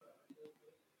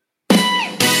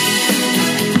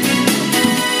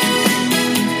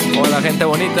gente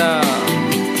bonita.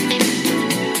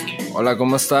 Hola,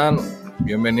 ¿cómo están?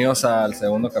 Bienvenidos al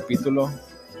segundo capítulo.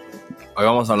 Hoy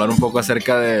vamos a hablar un poco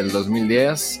acerca del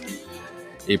 2010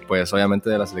 y pues obviamente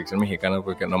de la selección mexicana,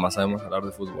 porque nomás sabemos hablar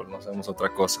de fútbol, no sabemos otra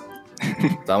cosa.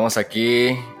 Estamos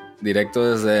aquí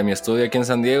directo desde mi estudio aquí en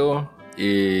San Diego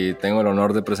y tengo el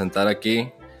honor de presentar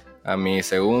aquí a mi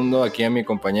segundo, aquí a mi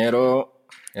compañero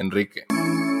Enrique.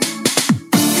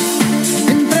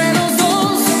 Entre los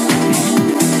dos,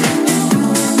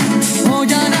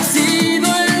 hoy ha nacido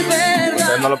el verdad.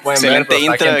 Ustedes no lo pueden Excelente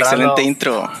ver, pero excelente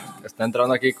intro. Está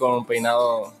entrando aquí con un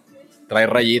peinado, trae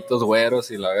rayitos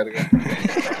güeros y la verga.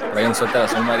 Trae un suéter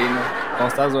azul marino. ¿Cómo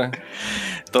estás, güey?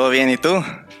 ¿Todo bien? ¿Y tú?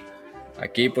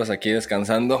 Aquí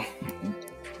descansando.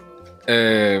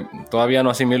 Todavía no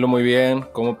asimilo muy bien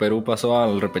cómo Perú pasó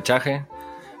al repechaje,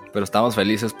 pero estamos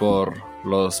felices por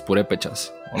los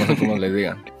purépechas, o no sé cómo les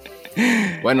digan.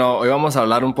 Bueno, hoy vamos a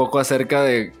hablar un poco acerca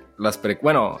de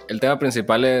el tema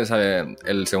principal es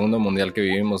el segundo mundial que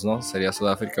vivimos, ¿no? Sería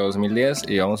Sudafrica 2010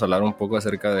 y vamos a hablar un poco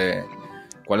acerca de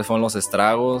cuáles fueron los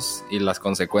estragos y las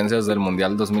consecuencias del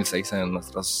mundial 2006 en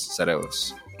nuestros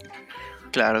cerebros.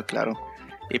 Claro.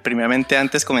 Y primeramente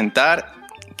antes comentar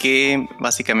que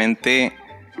básicamente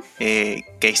qué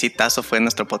exitazo fue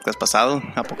nuestro podcast pasado,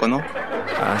 ¿a poco no?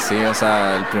 Ah, sí, o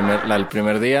sea, el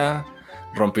primer día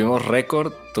rompimos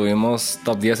récord, tuvimos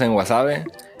top 10 en Wasabi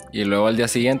y luego al día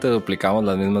siguiente duplicamos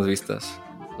las mismas vistas.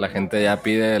 La gente ya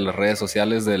pide las redes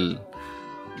sociales del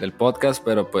podcast,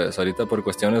 pero pues ahorita por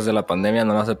cuestiones de la pandemia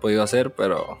no las he podido hacer,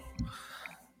 pero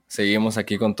seguimos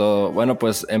aquí con todo. Bueno,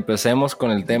 pues empecemos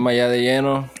con el tema ya de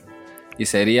lleno y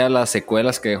sería las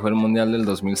secuelas que dejó el Mundial del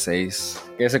 2006.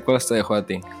 ¿Qué secuelas te dejó a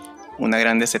ti? Una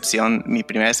gran decepción, mi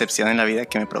primera decepción en la vida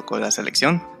que me provocó la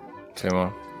selección. Sí,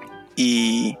 man.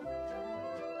 Y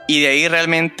de ahí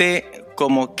realmente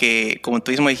como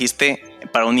tú mismo dijiste,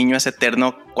 para un niño es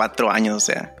eterno 4 años, o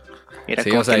sea... Era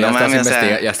sí, como o sea,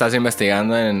 que ya estás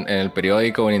investigando en el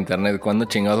periódico o en internet cuándo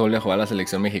chingados vuelve a jugar la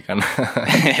selección mexicana.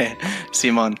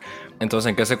 Simón.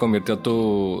 Entonces, ¿en qué se convirtió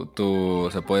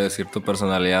se puede decir, tu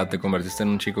personalidad? ¿Te convertiste en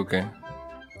un chico qué?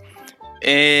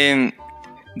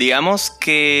 Digamos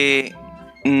que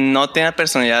no tenía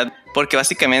personalidad porque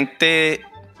básicamente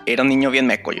era un niño bien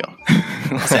meco yo.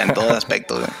 O sea, en todos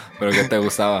aspectos, güey. ¿Pero qué te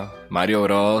gustaba? ¿Mario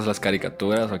Bros, las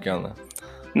caricaturas o qué onda?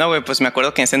 No, güey, pues me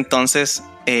acuerdo que en ese entonces,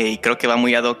 y creo que va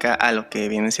muy ad hoc a lo que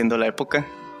viene siendo la época.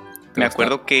 Me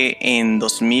acuerdo que en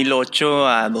 2008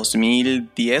 a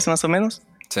 2010 más o menos,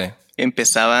 sí,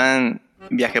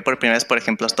 viajé por primera vez, por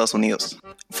ejemplo, a Estados Unidos.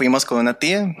 Fuimos con una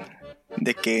tía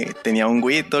de que tenía un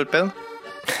Wii y todo el pedo.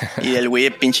 Y el Wii,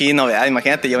 pinche novedad,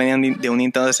 imagínate, yo venía de un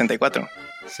Nintendo 64.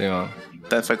 Sí, man.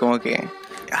 Entonces fue como que,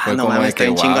 fue no como mames, estoy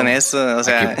un chingo en eso, o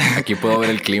sea... Aquí puedo ver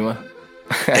el clima.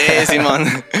 Simón.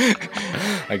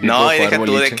 No, y deja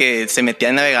tú boliche. de que se metía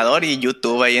el navegador y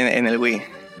YouTube ahí en el Wii.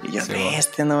 Y yo, sí,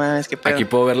 no mames, qué pedo. Aquí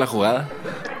puedo ver la jugada.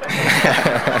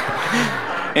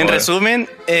 En resumen,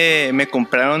 me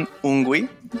compraron un Wii.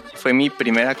 Fue mi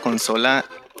primera consola.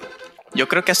 Yo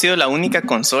creo que ha sido la única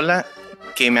consola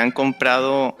que me han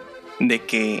comprado de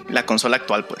que la consola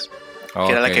actual, pues.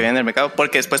 Que era la que había en el mercado.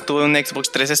 Porque después tuve un Xbox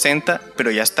 360,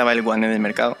 pero ya estaba el One en el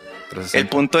mercado. 360. El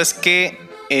punto es que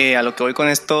a lo que voy con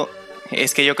esto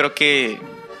es que yo creo que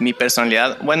mi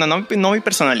personalidad, bueno, no mi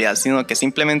personalidad, sino que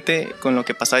simplemente con lo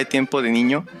que pasaba de tiempo de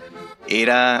niño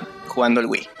era jugando el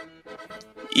Wii.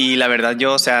 Y la verdad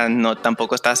yo, o sea, no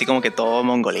tampoco estaba así como que todo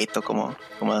mongolito como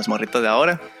los morritos de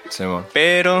ahora. Sí, man.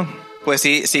 Pero pues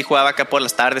sí jugaba acá por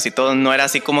las tardes y todo. No era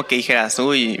así como que dijeras,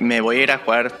 uy, me voy a ir a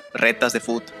jugar retas de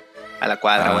fútbol a la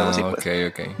cuadra o algo así, pues.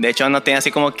 Okay. De hecho no tenía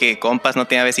así como que compas, no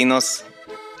tenía vecinos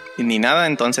ni nada,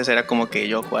 entonces era como que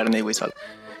yo jugar en el Wii solo.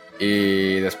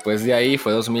 Y después de ahí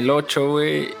fue 2008,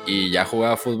 güey, y ya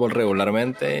jugaba fútbol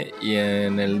regularmente. Y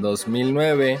en el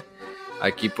 2009,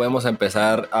 aquí podemos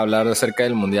empezar a hablar acerca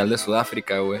del Mundial de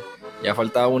Sudáfrica, güey. Ya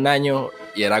faltaba un año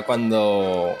y era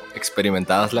cuando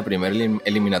experimentabas la primera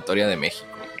eliminatoria de México.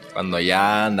 Cuando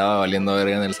ya andaba valiendo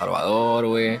verga en El Salvador,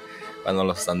 güey. Cuando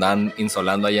los andaban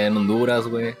insolando allá en Honduras,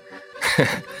 güey.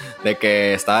 De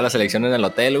que estaba la selección en el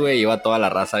hotel, güey, y iba toda la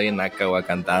raza bien naca, güey, a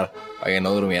cantar para que no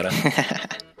durmieran.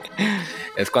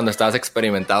 Es cuando estabas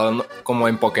experimentado, ¿no? Como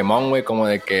en Pokémon, güey, como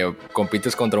de que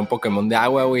compites contra un Pokémon de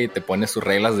agua, güey, y te pones sus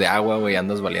reglas de agua, güey, y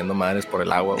andas valiendo madres por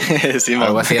el agua, güey. Sí,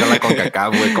 algo así era la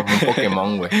CONCACAF, güey, como un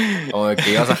Pokémon, güey. Como de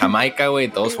que ibas a Jamaica, güey, y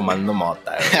todos fumando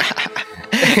mota, güey.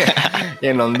 Y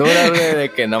en Honduras, güey,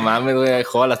 de que no mames, güey,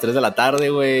 juego a las 3 de la tarde,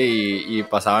 güey, y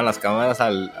pasaban las cámaras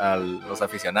a los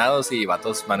aficionados y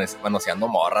vatos manoseando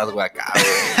morras, güey, acá, güey,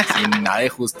 sin nada de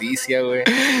justicia, güey.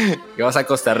 Ibas a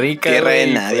Costa Rica, tierra güey,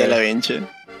 de nadie, pues, a la bencha.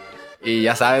 Y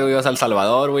ya sabes, güey, ibas a El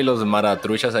Salvador, güey, los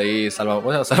maratruchas ahí,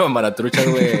 maratruchas,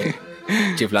 güey,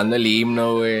 chiflando el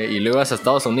himno, güey. Y luego ibas a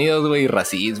Estados Unidos, güey, y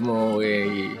racismo,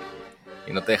 güey.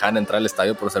 Y no te dejaban entrar al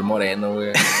estadio por ser moreno,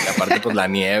 güey. Y aparte, pues, la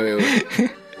nieve, güey.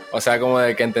 O sea, como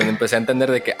de que empecé a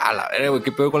entender de que, a la verga, güey,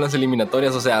 ¿qué pedo con las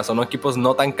eliminatorias? O sea, son equipos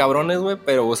no tan cabrones, güey,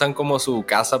 pero usan como su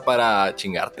casa para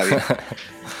chingarte, güey.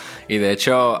 Y de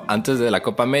hecho, antes de la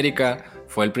Copa América,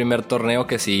 fue el primer torneo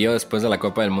que siguió después de la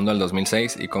Copa del Mundo del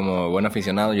 2006. Y como buen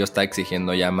aficionado, yo estaba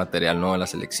exigiendo ya material nuevo a la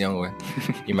selección, güey.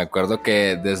 Y me acuerdo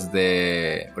que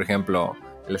desde, por ejemplo,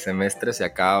 el semestre se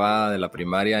acaba de la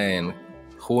primaria en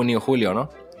junio, julio, ¿no?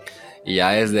 Y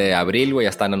ya desde abril, güey, ya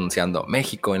están anunciando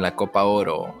México en la Copa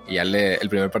Oro. Y ya el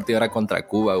primer partido era contra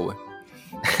Cuba, güey.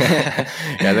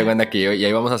 Ya se cuenta que ya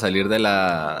íbamos a salir de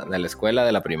la escuela,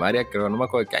 de la primaria, creo, no me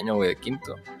acuerdo de qué año, güey, de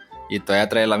quinto. Y todavía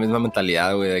trae la misma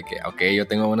mentalidad, güey, de que, ok, yo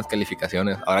tengo buenas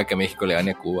calificaciones, ahora que México le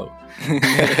gane a Cuba, güey.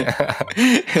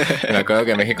 Me acuerdo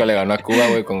que México le ganó a Cuba,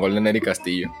 güey, con gol de Nery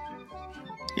Castillo.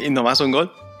 ¿Y nomás un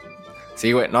gol?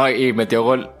 Sí, güey, no, y metió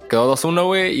gol, quedó 2-1,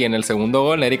 güey, y en el segundo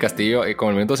gol, Nery Castillo, y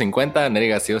como en el minuto 50, Nery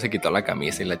Castillo se quitó la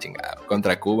camisa y la chingada,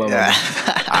 contra Cuba, güey.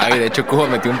 Ay, de hecho, Cuba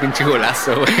metió un pinche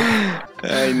golazo, güey.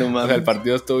 Ay, no mames. O sea, el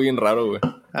partido estuvo bien raro, güey.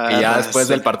 Y ya después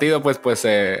del partido, pues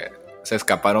se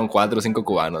escaparon 4 o 5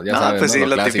 cubanos, ya sabes, pues ¿no? sí,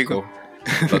 lo clásico.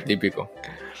 Típico. Lo típico.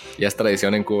 Ya es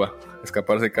tradición en Cuba,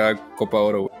 escaparse cada Copa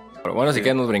Oro, güey. Pero bueno, sí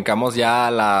que nos brincamos ya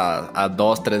a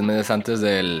 2-3 meses antes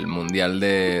del mundial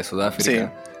de Sudáfrica.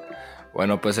 Sí.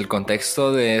 Bueno, pues el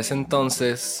contexto de ese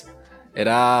entonces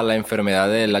era la enfermedad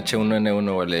del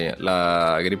H1N1, güey,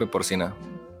 la gripe porcina.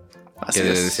 Así que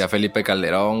decía Felipe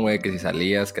Calderón, güey, que si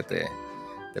salías que te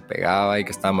pegaba y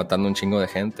que estaba matando un chingo de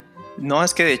gente. No,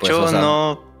 es que de hecho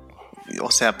o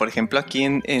sea, por ejemplo, aquí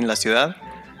en la ciudad,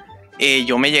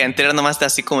 yo me llegué a enterar nomás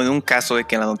así como de un caso de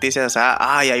que en las noticias,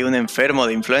 hay un enfermo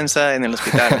de influenza en el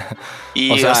hospital.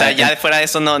 Y, o sea, ya fuera de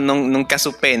eso, nunca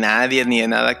supe de nadie ni de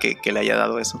nada que le haya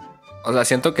dado eso. O sea,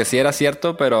 siento que sí era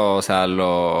cierto, pero, o sea,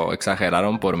 lo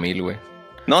exageraron por 1000, güey.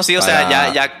 No, sí, o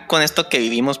sea, ya con esto que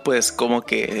vivimos, pues como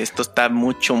que esto está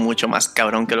mucho, mucho más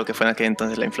cabrón que lo que fue en aquel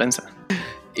entonces la influenza.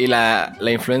 Y la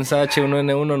influenza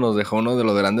H1N1 nos dejó uno de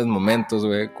los grandes momentos,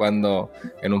 güey, cuando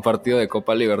en un partido de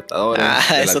Copa Libertadores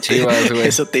de las Chivas, güey.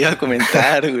 Eso te iba a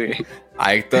comentar, güey.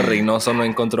 A Héctor Reynoso no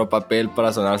encontró papel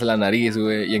para sonarse la nariz,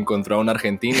 güey, y encontró a un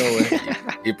argentino, güey,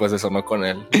 y pues se sonó con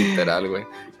él, literal, güey.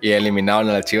 Y eliminaron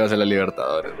a las Chivas de la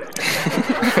Libertadores, güey.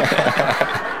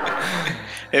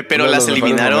 Pero las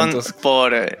eliminaron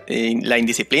por la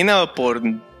indisciplina o por...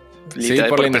 Sí,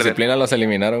 por la indisciplina las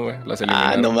eliminaron, güey.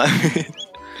 No mames.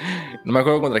 No me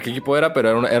acuerdo contra qué equipo era,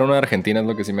 pero era una argentina, es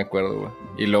lo que sí me acuerdo, güey.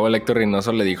 Y luego el Héctor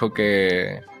Reynoso le dijo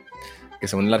que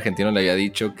según el argentino le había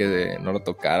dicho que no lo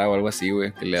tocara o algo así,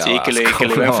 güey. Que le daba que le iba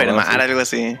a enfermar, algo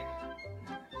así.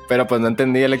 Pero pues no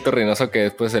entendí el Héctor Reynoso que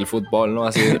después el fútbol, ¿no?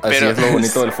 Así es lo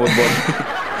bonito del fútbol.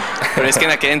 Pero es que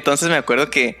en aquel entonces me acuerdo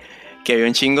que había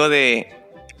un chingo de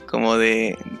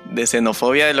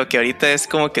xenofobia, de lo que ahorita es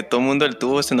como que todo el mundo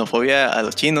tuvo xenofobia a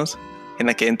los chinos. En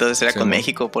aquel entonces era con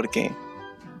México porque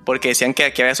decían que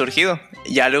aquí había surgido.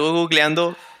 Ya luego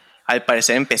googleando, al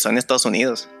parecer empezó en Estados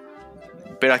Unidos.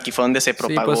 Pero aquí fue donde se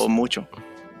propagó mucho.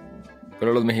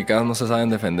 Pero los mexicanos no se saben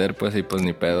defender, pues, y pues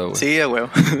ni pedo, güey. Sí, güey.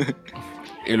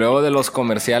 Y luego de los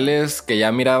comerciales que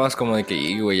ya mirabas como de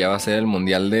que, güey, ya va a ser el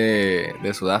mundial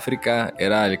de Sudáfrica,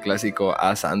 era el clásico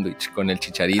sándwich con el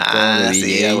chicharito de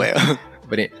DJ, sí, güey.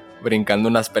 Brincando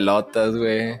unas pelotas,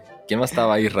 güey. ¿Quién más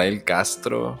estaba? Israel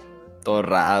Castro,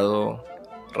 Torrado,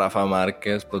 Rafa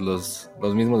Márquez, pues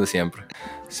los mismos de siempre.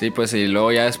 Sí, pues y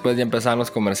luego ya después ya empezaron los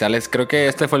comerciales. Creo que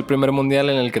este fue el primer mundial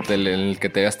en el que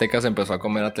TV Azteca se empezó a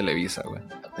comer a Televisa, güey.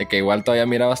 De que igual todavía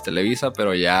mirabas Televisa,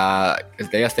 pero ya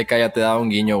TV Azteca ya te daba un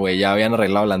guiño, güey. Ya habían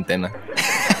arreglado la antena.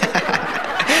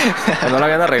 No la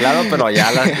habían arreglado, pero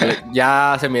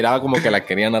ya se miraba como que la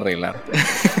querían arreglar.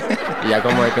 Y ya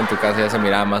como de que en tu casa ya se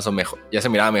miraba ya se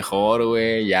miraba mejor,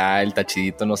 güey. Ya el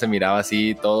tachidito no se miraba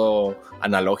así todo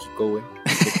analógico, güey.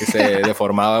 Que se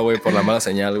deformaba, güey, por la mala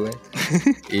señal, güey.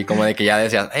 Y como de que ya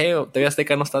decías, TV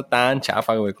Azteca no está tan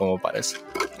chafa, güey, como parece.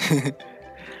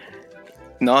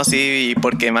 No, sí, y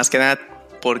porque más que nada,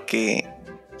 porque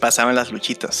pasaban las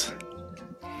luchitas.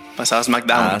 Pasaba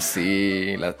SmackDown.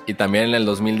 Sí. Y también en el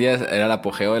 2010 era el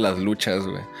apogeo de las luchas,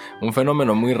 güey. Un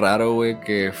fenómeno muy raro, güey,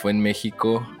 que fue en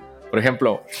México. Por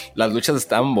ejemplo, las luchas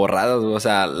estaban borradas, güey. O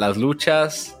sea, las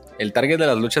luchas... El target de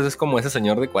las luchas es como ese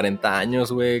señor de 40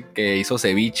 años, güey, que hizo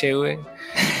ceviche, güey.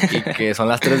 Y que son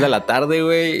las 3 de la tarde,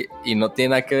 güey, y no tiene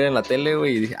nada que ver en la tele,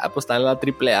 güey. Y dije, pues está en la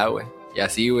AAA, güey. Y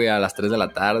así, güey, a las 3 de la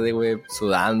tarde, güey,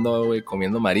 sudando, güey,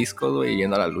 comiendo mariscos, güey, y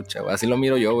yendo a la lucha, güey. Así lo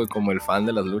miro yo, güey, como el fan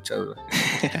de las luchas, güey.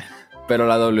 Pero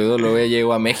la WWE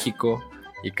llegó a México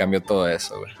y cambió todo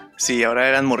eso, güey. Sí, ahora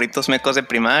eran morritos mecos de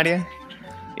primaria.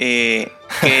 Que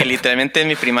literalmente en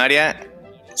mi primaria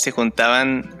se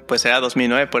juntaban, pues era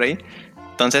 2009 por ahí.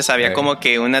 Entonces había como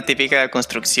que una típica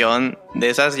construcción de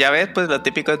esas, ya ves, pues lo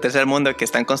típico de tercer mundo, que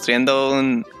están construyendo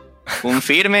un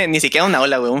firme, ni siquiera una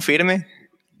ola, güey, un firme.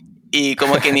 Y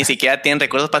como que ni siquiera tienen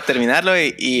recursos para terminarlo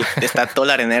y está todo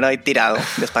el arenero ahí tirado,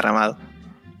 desparramado.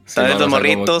 Entonces los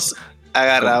morritos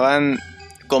agarraban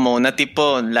como una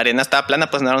tipo, la arena estaba plana,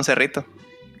 pues no era un cerrito.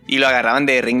 Y lo agarraban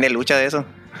de ring de lucha de eso.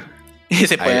 Y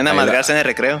se ponían a madrearse en el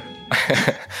recreo.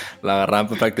 La agarraban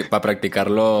para practicar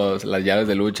las llaves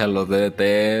de lucha, los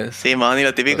DDTs. Sí, man, y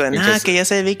lo típico de, no, que yo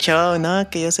soy el Big Show, no,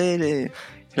 que yo soy el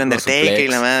Undertaker y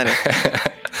la madre.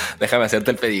 Déjame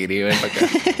hacerte el pedigrí, ven para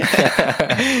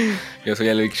acá. Yo soy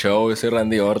el Big Show, yo soy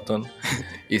Randy Orton.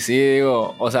 Y sí,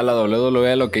 digo, o sea, la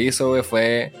WWE lo que hizo, güey,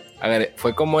 fue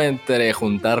como entre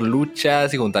juntar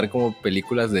luchas y juntar como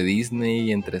películas de Disney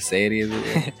y entre series,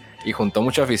 güey. Y juntó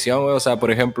mucha afición, güey. O sea,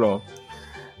 por ejemplo,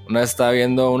 una vez estaba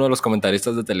viendo uno de los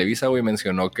comentaristas de Televisa, güey,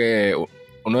 mencionó que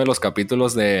uno de los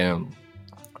capítulos en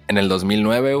el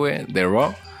 2009, güey, de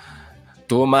Raw,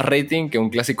 tuvo más rating que un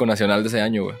clásico nacional de ese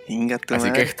año, güey.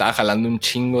 Así que estaba jalando un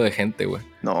chingo de gente, güey.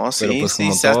 No, sí, pero pues, sí,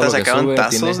 como hasta todo sacaron sube,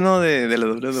 tazos, ¿no? De la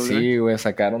WWE. Sí, güey,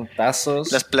 sacaron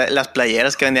tazos. Las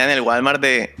playeras que vendían en el Walmart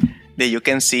de You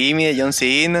Can See Me, de John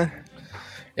Cena.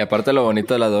 Y aparte lo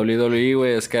bonito de la WWE,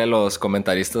 güey, es que los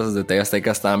comentaristas de TV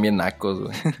Azteca estaban bien nacos,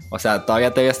 güey. O sea,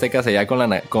 todavía TV Azteca seguía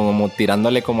como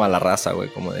tirándole como a la raza, güey.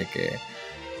 Como de que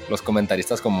los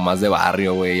comentaristas como más de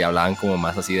barrio, güey, y hablaban como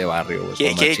más así de barrio,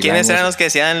 güey. ¿Quiénes eran los que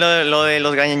decían lo de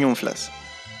los gañañunflas?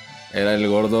 Era el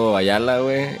gordo Ayala,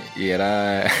 güey, y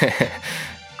era...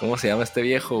 ¿Cómo se llama este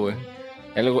viejo, güey?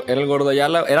 Era el gordo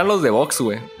Ayala. Eran los de box,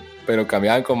 güey, pero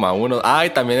cambiaban como a uno. Ah, y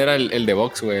también era el de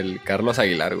box, güey, el Carlos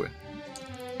Aguilar, güey.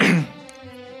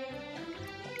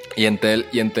 Y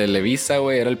en Televisa,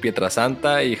 güey, era el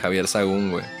Pietrasanta y Javier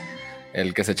Sagún, güey.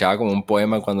 El que se echaba como un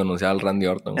poema cuando anunciaba al Randy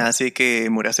Orton. Ah, sí, que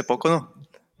murió hace poco, ¿no?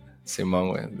 Simón,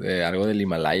 güey. De algo del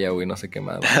Himalaya, güey, no sé qué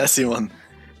más. Ah, Simón.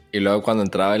 Y luego cuando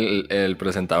entraba el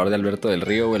presentador de Alberto del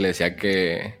Río, güey, le decía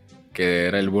que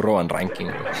era el burro Van Ranking,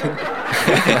 güey.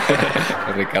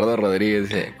 Ricardo Rodríguez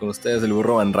dice, con ustedes el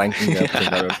burro Van Ranking de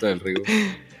Alberto del Río.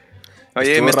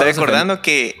 Oye, me estoy acordando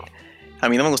que a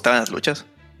mí no me gustaban las luchas.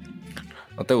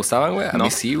 ¿No te gustaban, güey? A mí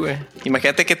sí, güey.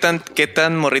 Imagínate qué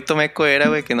tan morrito meco era,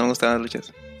 güey, que no me gustaban las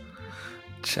luchas.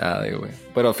 Chade, güey.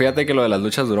 Pero fíjate que lo de las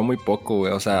luchas duró muy poco,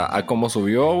 güey. O sea, a como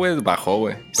subió, güey, bajó,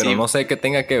 güey. Pero sí, no sé qué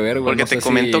tenga que ver, güey. Porque no te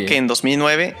comento que en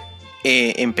 2009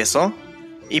 empezó.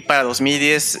 Y para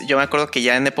 2010, yo me acuerdo que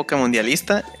ya en época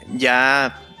mundialista,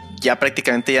 ya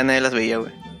prácticamente ya nadie las veía,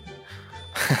 güey.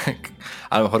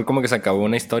 A lo mejor como que se acabó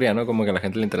una historia, ¿no? Como que a la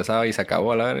gente le interesaba y se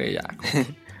acabó a la verga y ya.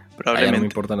 Probablemente. Ya no me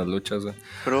importan las luchas, güey.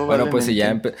 Bueno, pues y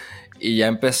ya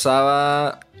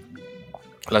empezaba...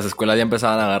 Las escuelas ya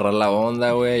empezaban a agarrar la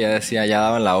onda, güey. Ya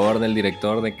daban la orden el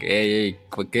director de que,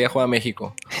 ¿qué día juega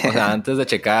México? O sea, antes de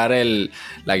checar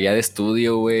la guía de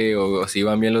estudio, güey, o si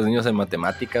iban bien los niños en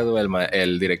matemáticas, güey,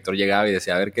 el director llegaba y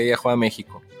decía, a ver, ¿qué día juega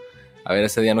México? A ver,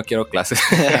 ese día no quiero clases.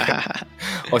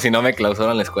 O si no, me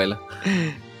clausuran la escuela.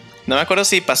 No me acuerdo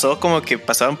si pasó como que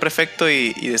pasaba un prefecto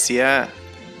y decía,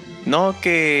 no,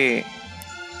 que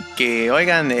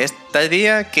oigan, es tal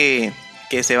día que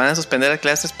se van a suspender las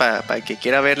clases para que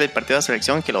quiera ver el partido de la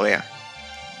selección, que lo vea.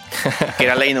 Que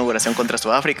era la inauguración contra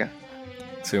Sudafrica.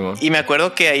 Sí, man. Y me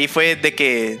acuerdo que ahí fue de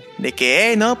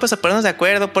que no, pues a ponernos de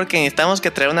acuerdo porque necesitamos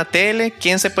que traer una tele.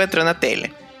 ¿Quién se puede traer una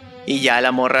tele? Y ya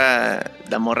la morra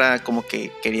como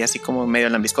que quería así como medio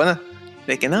lambiscona.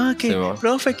 De que no, que sí,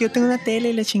 profe, que yo tengo una tele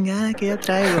y la chingada que yo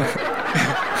traigo.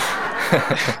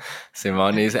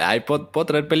 Simón y dice, ay, ¿puedo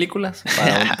traer películas?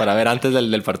 Para ver antes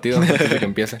del partido, antes de que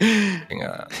empiece.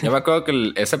 Venga. Yo me acuerdo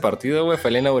que ese partido, güey,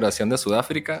 fue la inauguración de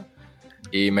Sudáfrica.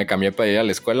 Y me cambié para ir a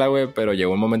la escuela, güey. Pero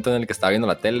llegó un momento en el que estaba viendo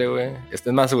la tele, güey. Es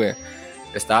más, güey,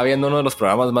 estaba viendo uno de los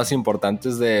programas más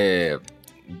importantes de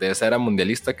esa era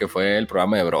mundialista, que fue el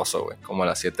programa de Broso, güey. Como a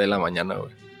las 7 de la mañana,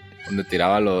 güey. Donde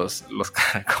tiraba los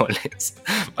caracoles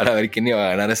para ver quién iba a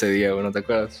ganar ese día, güey. ¿No te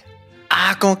acuerdas?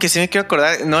 Ah, como que sí me quiero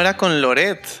acordar. No era con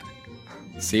Loret.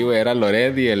 Sí, güey, era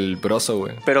Loret y el Broso,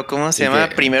 güey. ¿Pero cómo se llama?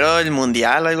 ¿Primero el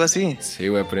mundial o algo así? Sí,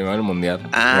 güey, primero el mundial.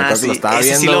 Ah, sí,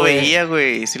 ese sí lo veía,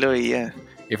 güey, sí lo veía.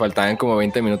 Y faltaban como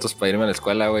 20 minutos para irme a la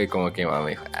escuela, güey. Como que mi mamá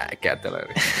me dijo, quédate, güey.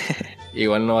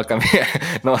 Igual no va a cambiar,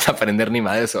 no vas a aprender ni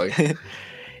más de eso, güey.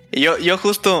 Yo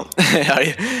justo,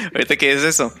 ahorita que es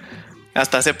eso,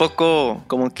 Hasta hace poco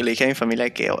como que le dije a mi familia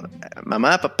que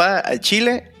mamá, papá, al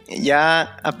chile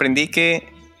ya aprendí que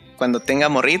cuando tenga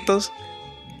morritos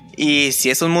y si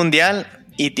es un mundial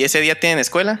y ese día tienen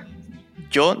escuela,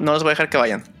 yo no los voy a dejar que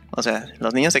vayan. O sea,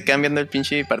 los niños se quedan viendo el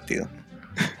pinche partido.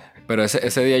 Pero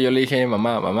ese día yo le dije a mi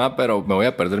mamá, pero me voy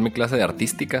a perder mi clase de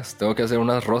artísticas. Tengo que hacer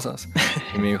unas rosas.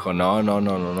 Y me dijo,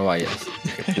 no vayas.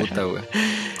 Qué puta, güey.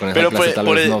 Con esa pero clase tal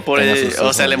vez no tenga sus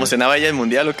o sea, ¿le güey. emocionaba ya el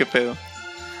mundial o qué pedo?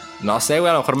 No sé, güey.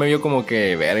 A lo mejor me vio como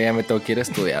que, verga, me tengo que ir a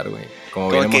estudiar, güey. Como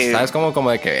Como bien, que- ¿sabes? Como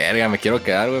de que, verga, me quiero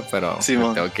quedar, güey. Pero Sí, me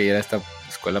mo. tengo que ir a esta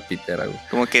escuela pitera, güey.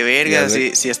 Como que verga, Ya,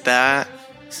 güey. si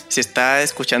está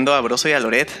escuchando a Broso y a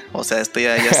Loret, o sea, esto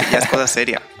ya es cosa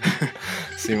seria.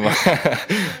 Sí,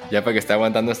 ya para que esté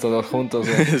aguantando estos dos juntos,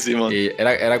 güey. Simón. Y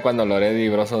era cuando Lored y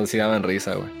Broso sí daban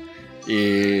risa, güey.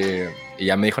 Y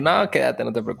ya me dijo, no, quédate,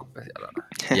 no te preocupes.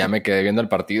 Y ya me quedé viendo el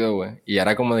partido, güey. Y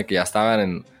era como de que ya estaban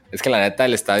en... Es que la neta,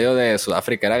 el estadio de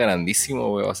Sudáfrica era grandísimo,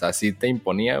 güey. O sea, sí te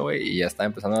imponía, güey. Y ya estaba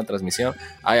empezando la transmisión.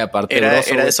 Ay, aparte Era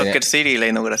Broso, de güey, Soccer City la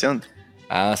inauguración.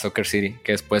 Soccer City,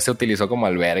 que después se utilizó como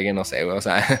albergue, no sé, güey. O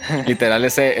sea, literal,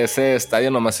 ese estadio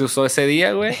nomás se usó ese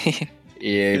día, güey.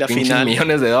 Y la pinches final.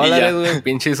 millones de Y dólares, ya. güey.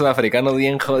 Pinches sudafricanos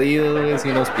bien jodidos, güey.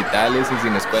 Sin hospitales y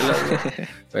sin escuelas, güey.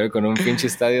 Pero con un pinche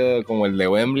estadio como el de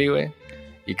Wembley, güey.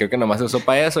 Y creo que nomás se usó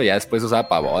para eso. Ya después se usaba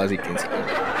para bodas y quién sabe,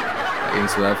 ahí en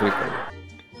Sudáfrica, güey.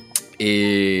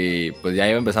 Y pues ya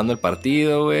iba empezando el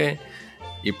partido, güey.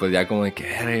 Y pues ya como de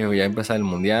que, güey, ya empezaba el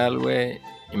mundial, güey.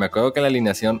 Y me acuerdo que la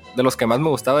alineación de los que más me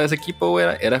gustaba de ese equipo, güey,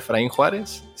 era Efraín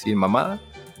Juárez, sin mamada.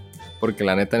 Porque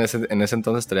la neta en ese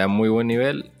entonces traía muy buen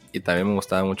nivel. Y también me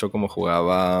gustaba mucho cómo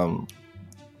jugaba.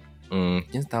 ¿Quién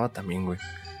estaba también, güey?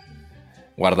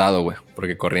 Guardado, güey.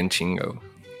 Porque corría en chinga, güey.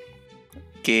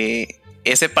 Que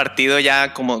ese partido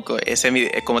ya, como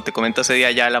te comento ese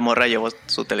día, ya la morra llevó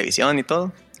su televisión y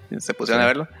todo. Se pusieron Sí. a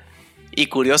verlo. Y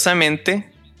curiosamente,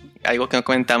 algo que no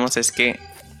comentamos es que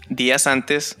días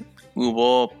antes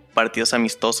hubo partidos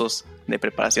amistosos de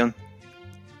preparación.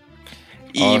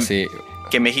 Y Sí.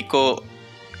 que México,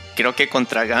 creo que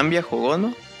contra Gambia jugó,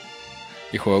 ¿no?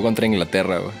 Y jugó contra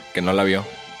Inglaterra, güey. Que no la vio.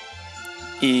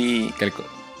 Y...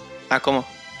 ¿cómo?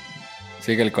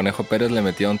 Sí, que el Conejo Pérez le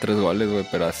metieron 3 goles, güey.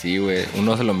 Pero así, güey.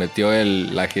 Uno se lo metió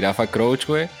la jirafa Crouch,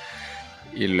 güey.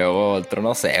 Y luego otro,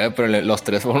 no sé, güey. Pero los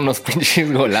 3 fueron unos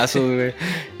pinches golazos, güey.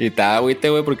 Y estaba agüite,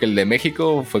 güey. Porque el de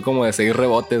México fue como de 6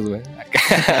 rebotes, güey.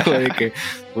 Acá, güey. De que,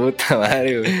 puta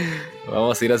madre, güey.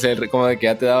 Vamos a ir a hacer como de que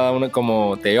ya te daba una,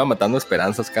 como te iba matando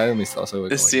esperanzas cada amistoso,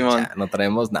 güey. Simón. No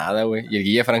traemos nada, güey. Y el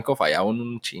Guille Franco fallaba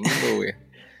un chingo, güey.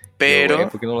 Pero Güey,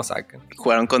 ¿por qué no lo sacan?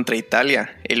 jugaron contra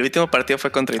Italia. El último partido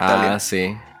fue contra Italia.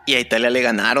 Sí. Y a Italia le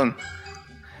ganaron.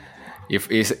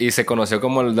 Y se conoció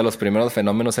como el de los primeros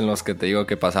fenómenos en los que te digo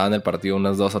que pasaban el partido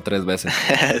unas 2 o 3 veces.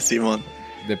 Simón.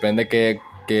 Depende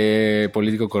qué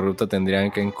político corrupto tendrían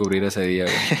que encubrir ese día,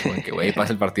 güey. Como que, güey,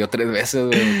 pasa el partido 3 veces,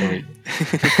 güey.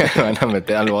 Me van a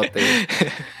meter al bote,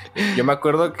 güey. Yo me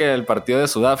acuerdo que el partido de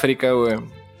Sudáfrica, güey,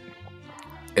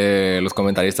 los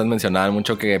comentaristas mencionaban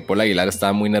mucho que Paul Aguilar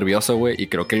estaba muy nervioso, güey, y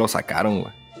creo que lo sacaron,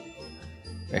 güey.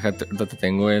 Déjate, te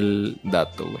tengo el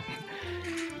dato, güey.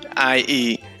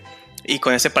 Y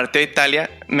con ese partido de Italia,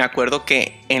 me acuerdo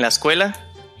que en la escuela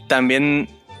también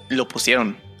lo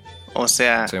pusieron. O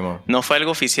sea, Sí, no fue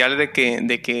algo oficial de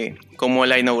que como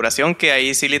la inauguración, que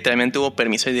ahí sí literalmente hubo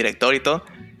permiso del director y todo.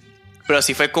 Pero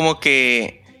sí fue como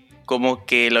que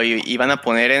lo iban a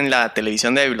poner en la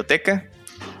televisión de la biblioteca.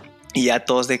 Y ya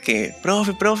todos de que,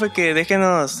 profe, que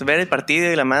déjenos ver el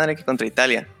partido y la madre que contra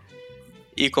Italia.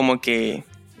 Y como que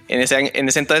en ese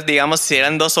entonces, digamos, si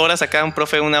eran 2 horas acá, un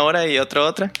profe 1 hora y otro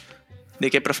otra. De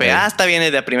que, profe, está bien,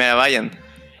 es de la primera, vayan.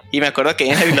 Y me acuerdo que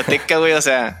ahí en la biblioteca, güey, o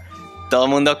sea, todo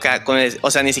el mundo acá o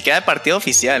sea, ni siquiera el partido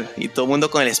oficial. Y todo el mundo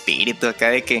con el espíritu acá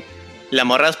de que la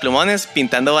morra de los plumones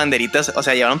pintando banderitas. O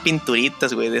sea, llevaron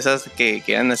pinturitas, güey, de esas que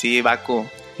eran así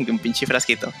vacuo, un pinche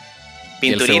frasquito.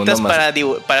 Pinturitas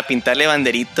para pintarle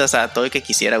banderitas a todo el que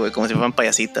quisiera, güey, como si fueran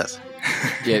payasitas.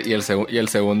 Y el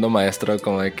segundo maestro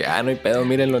como de que, no hay pedo,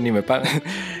 mírenlo, ni me pagan.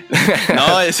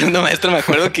 No, el segundo maestro me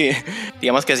acuerdo que,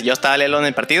 digamos que yo estaba leyendo en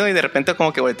el partido y de repente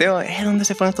como que volteo, ¿dónde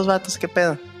se fueron estos vatos? ¿Qué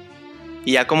pedo?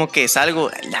 Y ya como que salgo,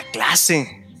 la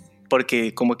clase,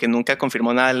 porque como que nunca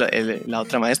confirmó nada la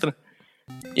otra maestra.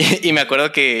 Y me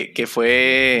acuerdo que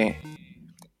fue...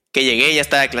 Que llegué y ya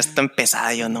estaba la clase tan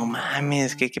pesada. Yo, no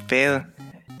mames, ¿qué pedo?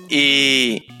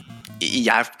 Y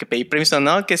ya que pedí permiso,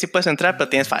 no, que sí puedes entrar, pero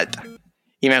tienes falta.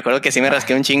 Y me acuerdo que sí me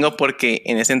rasqué un chingo porque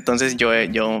en ese entonces yo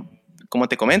como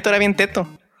te comento, era bien teto.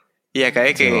 Y acá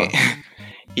de que... Sí,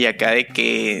 Y acá de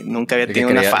que nunca había De que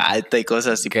tenido una quería- falta y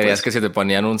cosas así. Querías Pues. que si te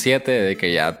ponían un 7 de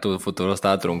que ya tu futuro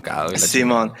estaba truncado. Y la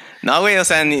Simón. chingada. No, güey, o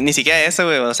sea, ni siquiera eso,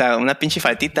 güey. O sea, una pinche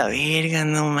faltita. Verga,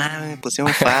 no mames,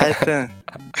 pusieron falta.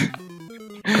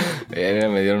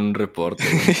 Me dieron un reporte,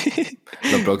 güey.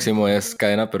 Lo próximo es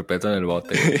cadena perpetua en el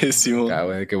bote, güey. Simón. Acá,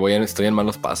 güey, de que estoy en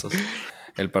malos pasos.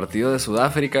 El partido de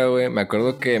Sudáfrica, güey. Me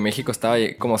acuerdo que México estaba,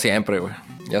 como siempre, güey.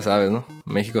 Ya sabes, ¿no?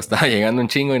 México estaba llegando un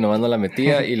chingo y nomás no la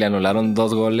metía y le anularon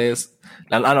 2 goles.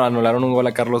 No, anularon un gol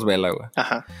a Carlos Vela, güey.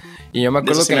 Ajá. Y yo me De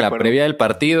acuerdo eso sí que en me la acuerdo. previa del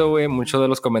partido, güey, muchos de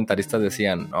los comentaristas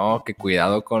decían, no, que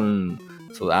cuidado con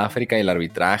Sudáfrica y el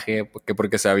arbitraje,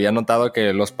 porque se había notado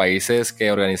que los países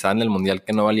que organizaban el mundial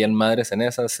que no valían madres en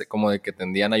esas, como de que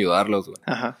tendían a ayudarlos, güey,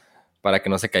 Ajá. para que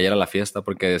no se cayera la fiesta,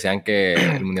 porque decían que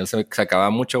el mundial se acababa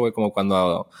mucho, güey, como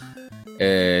cuando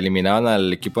eliminaban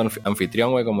al equipo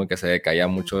anfitrión, güey, como que se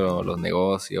caían mucho los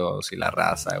negocios y la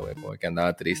raza, güey, como que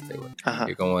andaba triste, güey. Ajá.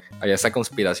 Y como había esa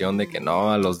conspiración de que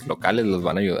no, a los locales los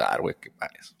van a ayudar, güey, que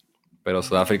para eso. Pero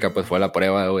Sudáfrica pues fue la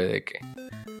prueba, güey, de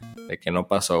que no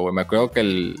pasó, güey. Me acuerdo que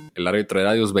el árbitro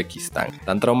era de Uzbekistán.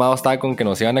 Tan traumado estaba con que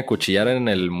nos iban a cuchillar en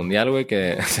el mundial, güey,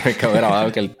 que se me quedó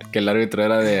grabado que el árbitro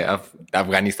era de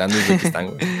Afganistán, de Uzbekistán,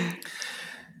 güey.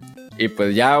 Y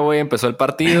pues ya, güey, empezó el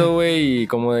partido, güey, y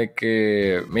como de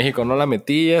que México no la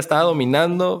metía, estaba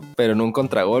dominando, pero en un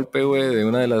contragolpe, güey, de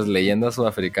una de las leyendas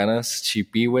sudafricanas,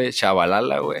 Chipi, güey,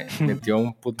 Chabalala, güey, metió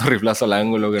un puto riflazo al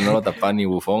ángulo que no lo tapaba ni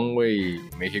Bufón, güey, y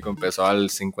México empezó al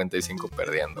 55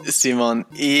 perdiendo. Simón.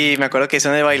 Y me acuerdo que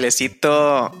hicieron el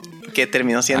bailecito que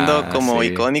terminó siendo como sí.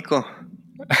 icónico.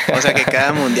 O sea que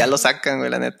cada mundial lo sacan,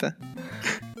 güey, la neta.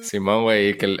 Simón, güey,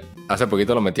 y que hace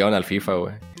poquito lo metieron al FIFA,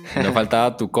 güey. No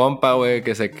faltaba tu compa, güey,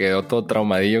 que se quedó todo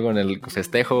traumadillo con el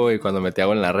festejo, güey, cuando metía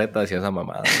algo en la reta, hacía esa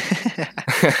mamada.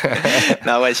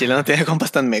 No, güey, Chile no tiene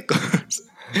compas tan mecos.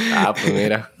 Ah, pues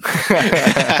mira.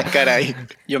 Caray.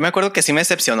 Yo me acuerdo que sí me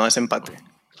decepcionó ese empate.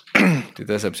 ¿Sí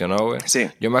te decepcionó, güey? Sí.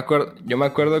 Yo me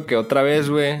acuerdo que otra vez,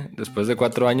 güey, después de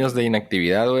 4 años de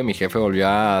inactividad, güey, mi jefe volvió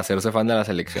a hacerse fan de la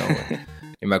selección, güey.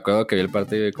 Y me acuerdo que vi el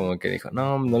partido y como que dijo,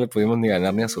 no le pudimos ni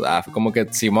ganar ni a Sudáfrica. Como que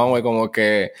Simón, güey, como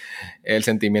que el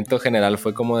sentimiento general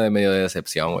fue como de medio de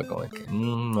decepción, güey. Como que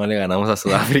no le ganamos a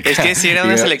Sudáfrica. Es que sí era Y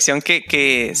una yo- selección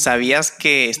que sabías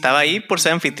que estaba ahí por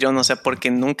ser anfitrión, o sea, porque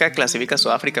nunca clasifica a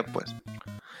Sudáfrica, pues.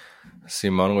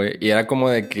 Simón, güey. Y era como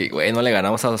de que, güey, no le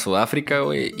ganamos a Sudáfrica,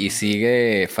 güey. Y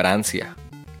sigue Francia.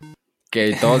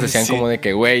 Que todos decían Sí. como de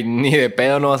que, güey, ni de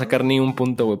pedo no va a sacar ni un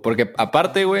punto, güey. Porque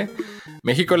aparte, güey,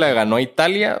 México le ganó a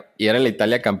Italia y era la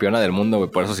Italia campeona del mundo, güey.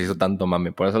 Por eso se hizo tanto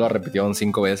mame. Por eso lo repitieron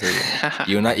 5 veces,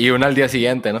 güey. Y una al día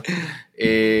siguiente, ¿no?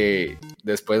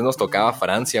 Después nos tocaba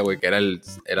Francia, güey, que era el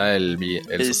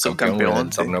subcampeón, güey,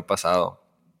 del sí. torneo pasado.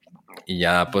 Y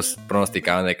ya, pues,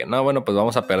 pronosticaban de que, no, bueno, pues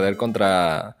vamos a perder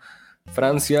contra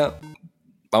Francia,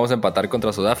 vamos a empatar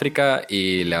contra Sudáfrica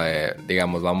y,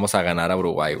 digamos, vamos a ganar a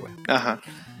Uruguay, güey. Ajá.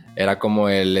 Era como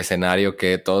el escenario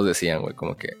que todos decían, güey,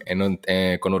 como que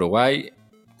con Uruguay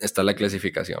está la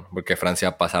clasificación, porque Francia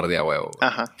va a pasar de a huevo, güey.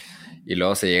 Ajá. Y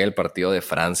luego se llega el partido de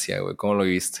Francia, güey. ¿Cómo lo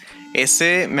viste?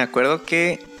 Ese me acuerdo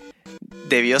que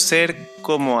debió ser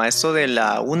como a eso de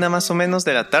la 1 más o menos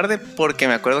de la tarde, porque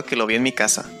me acuerdo que lo vi en mi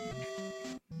casa.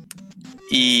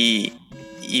 Y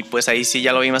pues ahí sí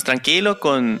ya lo vi más tranquilo,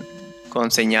 con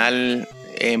señal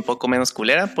un poco menos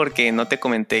culera, porque no te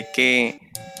comenté que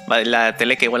la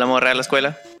tele que igual a morra a la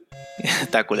escuela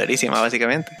está culerísima,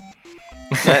 básicamente.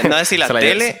 No sé si la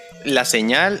tele, la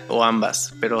señal o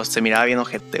ambas, pero se miraba bien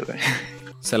ojete, güey.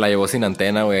 Se la llevó sin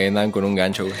antena, güey. Andaban con un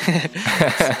gancho, güey.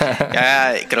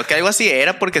 Ya, creo que algo así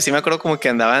era, porque sí me acuerdo como que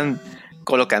andaban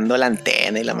colocando la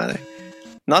antena y la madre.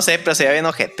 No sé, pero se veía bien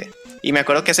ojete. Y me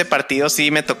acuerdo que ese partido sí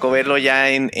me tocó verlo ya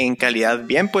en calidad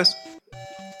bien, pues.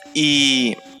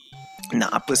 Y no,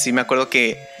 pues sí me acuerdo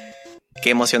que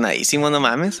emocionadísimo, no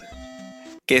mames.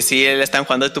 Que sí, le están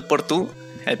jugando de tú por tú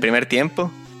el primer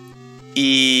tiempo.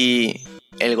 Y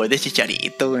el gol de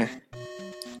Chicharito, güey.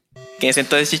 Que en ese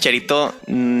entonces Chicharito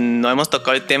no hemos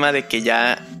tocado el tema de que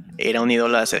ya era un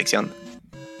ídolo de la selección.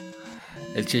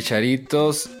 El Chicharito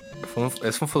es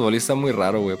un futbolista muy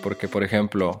raro, güey. Porque, por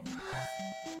ejemplo,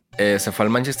 se fue al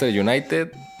Manchester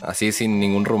United así sin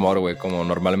ningún rumor, güey. Como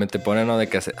normalmente ponen, ¿no? De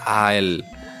que el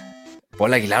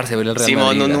Paul Aguilar se ve el Real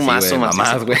Simón, Madrid. un mazo,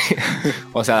 mamás, güey.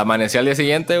 O sea, amaneció al día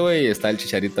siguiente, güey, y está el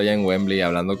Chicharito allá en Wembley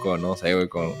hablando con, no sé, güey,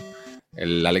 con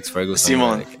el Alex Ferguson.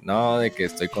 Simón. Güey, de que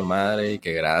estoy con madre y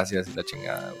que gracias y la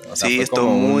chingada, güey. O sea, sí, fue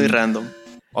estuvo muy random.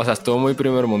 O sea, estuvo muy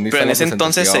primermundista. Pero en ese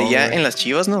entonces seguía güey. en las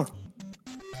Chivas, ¿no?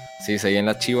 Sí, seguía en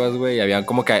las Chivas, güey. Y habían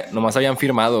como que nomás habían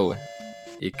firmado, güey.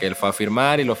 y que él fue a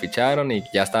firmar y lo ficharon y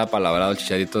ya estaba palabrado el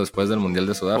Chicharito después del mundial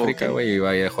de Sudáfrica, güey, y iba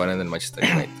a ir a jugar en el Manchester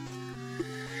United.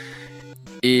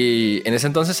 Y en ese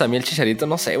entonces a mí el Chicharito,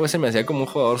 no sé, güey, se me hacía como un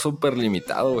jugador súper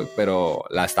limitado, güey, pero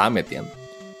la estaba metiendo.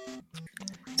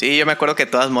 Sí, yo me acuerdo que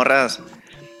todas morras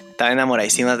estaban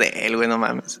enamoradísimas de él, güey, no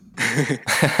mames.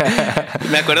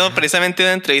 Me acuerdo precisamente de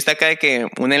una entrevista acá de que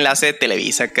un enlace de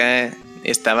Televisa acá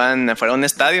estaban afuera de un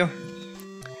estadio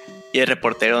y el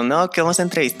reportero, no, que vamos a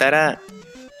entrevistar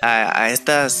a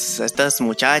estas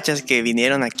muchachas que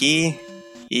vinieron aquí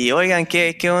y oigan,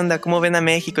 ¿qué onda? ¿Cómo ven a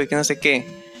México? Y que no sé qué.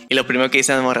 Y lo primero que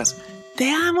dicen las morras,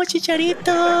 ¡te amo,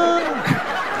 Chicharito!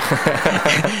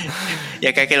 Y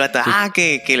acá que el vato,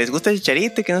 que les gusta el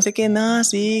Chicharito, que no sé qué, no,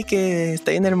 sí, que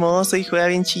está bien hermoso y juega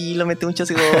bien chilo, mete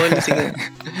muchos goles.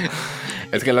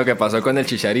 Es que lo que pasó con el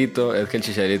Chicharito es que el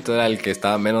Chicharito era el que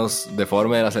estaba menos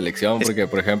deforme de la selección, porque,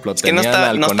 por ejemplo, tenían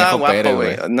al Conejo Pérez,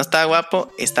 güey. No estaba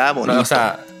guapo, estaba bonito. No, o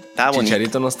sea,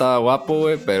 Chicharito no estaba guapo,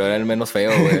 güey, pero era el menos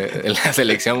feo, güey, en la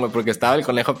selección, güey, porque estaba el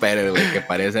Conejo Pérez, güey, que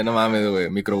parece, no mames, güey,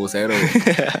 microbusero, güey.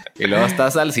 Y luego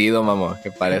está Salcido, mamá,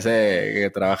 que parece que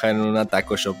trabaja en una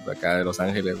taco shop acá de Los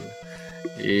Ángeles, güey.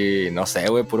 Y no sé,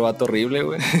 güey, puro vato horrible,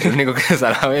 güey. El único que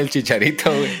salaba el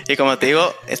Chicharito, güey. Y como te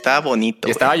digo, estaba bonito.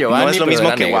 Y estaba Giovanni, no es lo mismo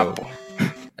que negro, guapo.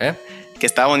 ¿Eh? Que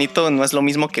estaba bonito no es lo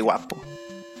mismo que guapo.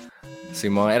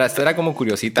 Simón, era como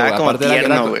curiosito, estaba güey. Como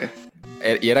tierno, güey.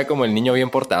 Y era como el niño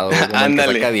bien portado, güey. Como el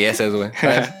que saca dieces, güey.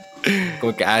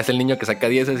 Como que, es el niño que saca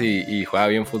dieces y juega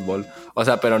bien fútbol. O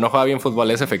sea, pero no juega bien fútbol,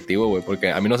 es efectivo, güey.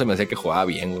 Porque a mí no se me hacía que jugaba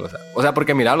bien, güey. O sea,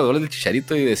 porque miraba los goles del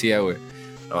Chicharito y decía, güey,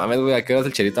 no mames, güey, ¿a qué hora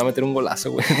el Chicharito va a meter un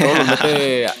golazo, güey? Todos los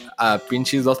mete a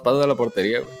pinches 2 pasos de la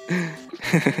portería, güey.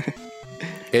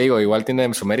 ¿Qué digo? Igual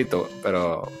tiene su mérito,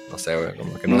 pero no sé, güey.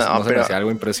 Como que no se me hacía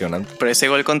algo impresionante. Pero ese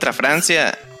gol contra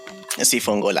Francia sí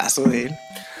fue un golazo de él.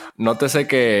 Nótese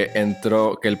que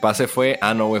entró, que el pase fue...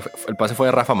 no, güey, el pase fue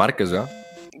de Rafa Márquez, ¿verdad?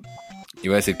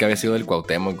 Iba a decir que había sido del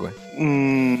Cuauhtémoc, güey.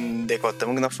 De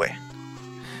Cuauhtémoc no fue.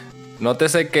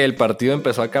 Nótese que el partido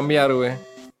empezó a cambiar, güey,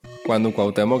 cuando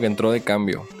Cuauhtémoc entró de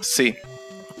cambio. Sí.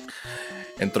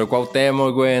 Entró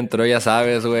Cuauhtémoc, güey, entró, ya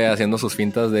sabes, güey, haciendo sus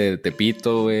fintas de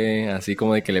Tepito, güey, así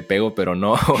como de que le pego, pero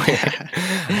no, güey.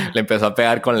 Le empezó a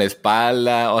pegar con la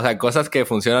espalda, o sea, cosas que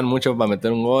funcionan mucho para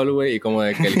meter un gol, güey, y como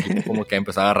de que el equipo como que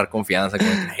empezó a agarrar confianza,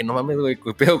 como de, ay, no mames, güey,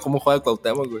 ¿cómo juega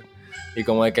Cuauhtémoc, güey? Y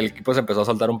como de que el equipo se empezó a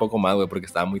soltar un poco más, güey, porque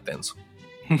estaba muy tenso.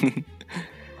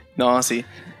 No, sí.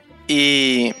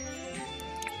 Y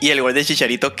el gol de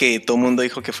Chicharito que todo el mundo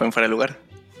dijo que fue en fuera de lugar.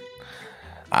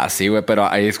 Sí, güey, pero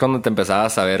ahí es cuando te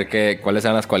empezabas a ver cuáles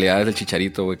eran las cualidades del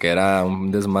Chicharito, güey, que era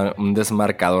un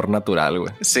desmarcador natural,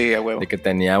 güey. Sí, a huevo. De que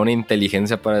tenía una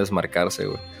inteligencia para desmarcarse,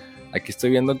 güey. Aquí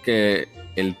estoy viendo que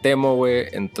el Temo, güey,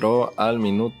 entró al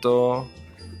minuto...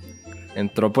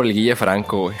 Entró por el Guille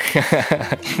Franco, güey.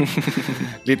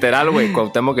 Literal, güey.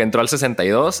 Cuauhtémoc que entró al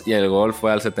 62 y el gol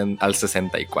fue al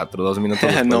 64. 2 minutos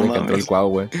después de que entró el Cuau,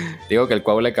 güey. Digo que el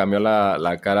Cuau le cambió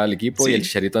la cara al equipo, sí. Y el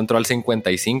Chicharito entró al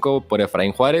 55 por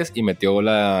Efraín Juárez y metió gol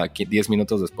 10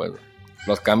 minutos después, güey.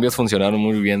 Los cambios funcionaron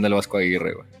muy bien del Vasco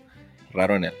Aguirre, güey.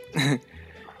 Raro en él.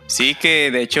 Sí,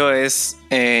 que de hecho es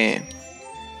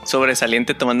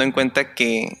sobresaliente tomando en cuenta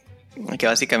que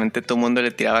básicamente todo el mundo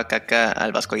le tiraba caca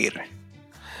al Vasco Aguirre.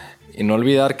 Y no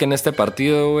olvidar que en este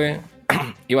partido, güey,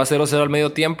 iba 0-0 al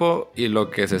medio tiempo y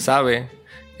lo que se sabe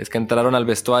es que entraron al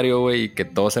vestuario, güey, y que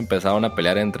todos empezaron a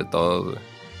pelear entre todos, güey.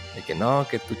 Y que no,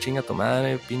 que tú chinga tu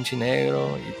madre, pinche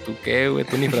negro, y tú qué, güey,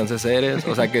 tú ni francés eres.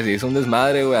 O sea, que se hizo un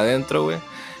desmadre, güey, adentro, güey.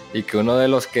 Y que uno de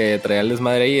los que traía el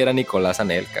desmadre ahí era Nicolás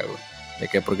Anelka, güey. De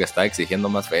que porque estaba exigiendo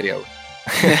más feria, güey.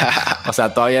 O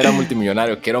sea, todavía era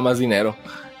multimillonario, quiero más dinero.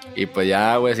 Y pues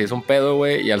ya, güey, se hizo un pedo,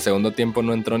 güey. Y al segundo tiempo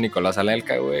no entró Nicolás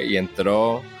Anelka, güey. Y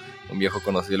entró un viejo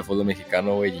conocido del fútbol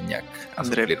mexicano, güey, Gignac.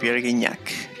 André Pierre Gignac.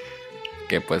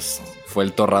 Que pues fue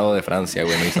el torrado de Francia,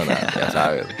 güey, no hizo nada, ya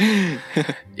sabes.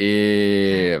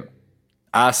 Y...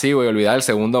 sí, güey, olvidar el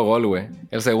segundo gol, güey.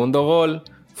 El segundo gol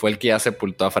fue el que ya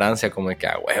sepultó a Francia, como de que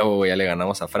a huevo, güey, ya le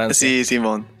ganamos a Francia. Sí,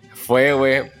 Simón. Fue,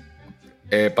 güey,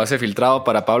 pase filtrado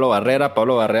para Pablo Barrera.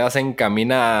 Pablo Barrera se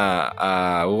encamina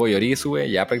a Hugo Lloris,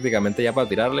 güey, ya prácticamente ya para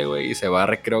tirarle, güey. Y se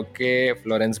barre, creo que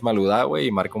Florence Maludá, güey,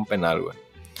 y marca un penal, güey.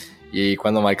 Y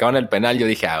cuando marcaron el penal, yo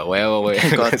dije, a huevo, güey.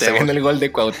 Se viene el gol de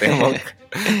Cuauhtémoc.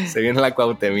 Se viene la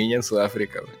Cuauhtemiña en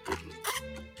Sudáfrica, güey.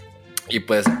 Y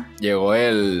pues llegó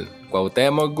el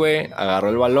Cuauhtémoc, güey. Agarró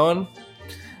el balón.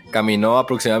 Caminó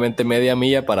aproximadamente media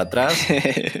milla para atrás.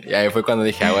 Y ahí fue cuando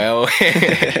dije, a huevo, güey.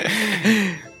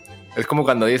 como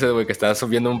cuando dices, güey, que estás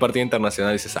viendo un partido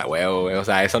internacional y dices, huevo, güey. O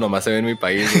sea, eso nomás se ve en mi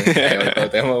país, güey.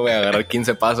 Tengo, güey, agarrar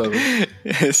 15 pasos,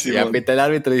 güey. Sí, y apita el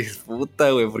árbitro y dices,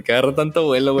 puta, güey, ¿por qué agarra tanto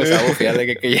vuelo, güey? Esa bofía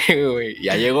de que llegue, güey.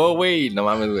 Ya llegó, güey, y no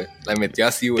mames, güey. La metió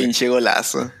así, güey. Pinche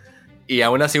golazo. Y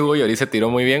aún así Hugo Lloris se tiró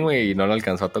muy bien, güey, y no lo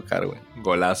alcanzó a tocar, güey.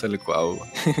 Golazo el Cuau, güey.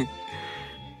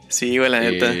 Sí, güey, la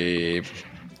neta. Y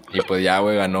pues ya,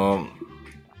 güey,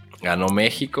 ganó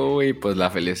México, güey, pues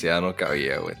la felicidad no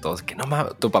cabía, güey. Todos, que no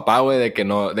mames. Tu papá, güey, de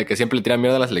que siempre le tiran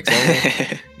mierda a la selección, güey.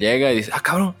 Llega y dice,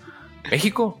 cabrón,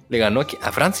 México le ganó aquí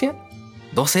a Francia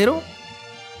 2-0.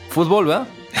 Fútbol, ¿verdad?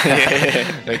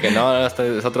 De que no,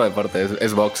 es otro deporte,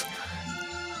 es box.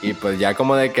 Y pues ya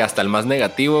como de que hasta el más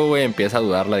negativo, güey, empieza a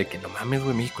dudarla de que no mames,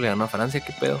 güey, México le ganó a Francia,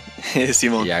 ¿qué pedo?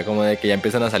 Simón. Y ya como de que ya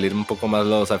empiezan a salir un poco más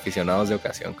los aficionados de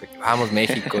ocasión, que vamos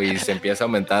México, y se empieza a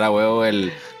aumentar a huevo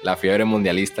la fiebre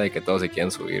mundialista de que todos se quieren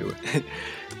subir, güey.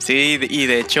 Sí, y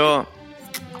de hecho,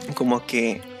 como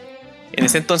que en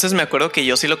ese entonces me acuerdo que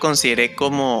yo sí lo consideré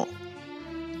como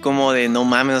de no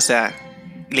mames, o sea,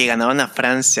 le ganaban a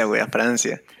Francia, güey, a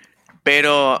Francia.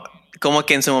 Pero como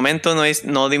que en su momento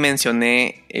no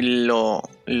dimensioné el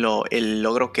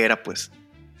logro que era, pues.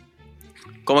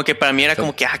 Como que para mí era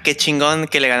como que, qué chingón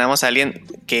que le ganamos a alguien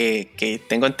que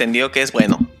tengo entendido que es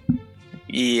bueno.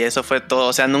 Y eso fue todo.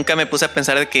 O sea, nunca me puse a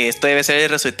pensar de que esto debe ser el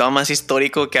resultado más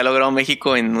histórico que ha logrado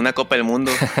México en una Copa del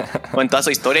Mundo. O en toda su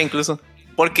historia incluso.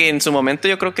 Porque en su momento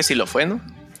yo creo que sí lo fue, ¿no?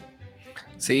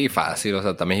 Sí, fácil. O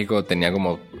sea, México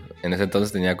en ese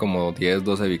entonces tenía como 10,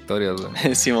 12 victorias,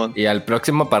 güey. Simón. Y al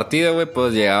próximo partido, güey,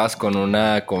 pues llegabas con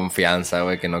una confianza,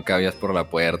 güey, que no cabías por la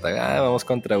puerta. Vamos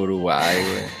contra Uruguay,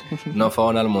 güey. No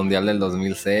fueron al Mundial del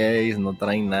 2006, no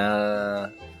traen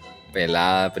nada.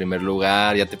 Pelada, primer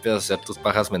lugar, ya te empiezas a hacer tus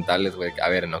pajas mentales, güey. A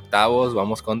ver, en octavos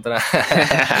vamos contra.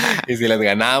 Y si les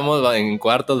ganamos, en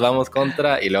cuartos vamos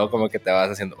contra. Y luego como que te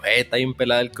vas haciendo, está bien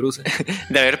pelada el cruce.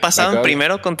 De haber pasado en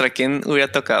primero, ¿contra quién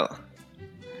hubiera tocado?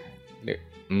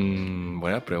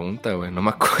 Buena pregunta, güey. No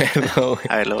me acuerdo, güey.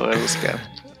 A ver, lo voy a buscar.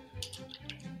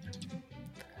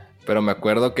 Pero me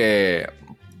acuerdo que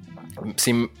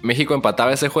si México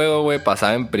empataba ese juego, güey,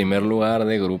 pasaba en primer lugar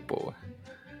de grupo, güey.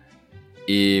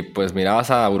 Y pues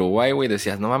mirabas a Uruguay, güey, y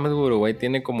decías, no mames, güey, Uruguay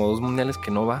tiene como 2 mundiales que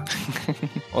no va.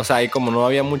 O sea, ahí como no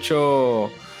había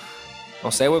mucho...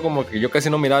 No sé, güey, como que yo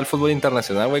casi no miraba el fútbol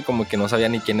internacional, güey, como que no sabía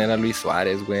ni quién era Luis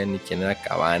Suárez, güey, ni quién era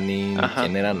Cavani, ni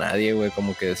quién era nadie, güey,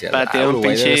 como que decía... Para ti un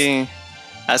Uruguay pinche...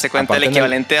 Hace cuenta el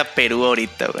equivalente a Perú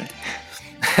ahorita, güey.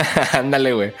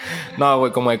 Ándale, güey. No,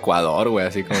 güey, como Ecuador, güey,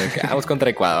 así como de que vamos contra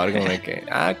Ecuador, como de que,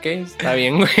 ok, está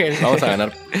bien, güey, vamos a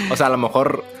ganar. O sea, a lo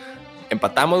mejor...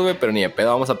 Empatamos, güey, pero ni de pedo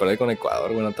vamos a perder con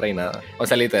Ecuador, güey, no trae nada. O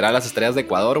sea, literal, las estrellas de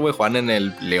Ecuador, güey, juegan en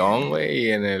el León,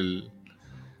 güey,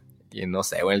 y no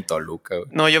sé, güey, el Toluca, güey.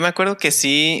 No, yo me acuerdo que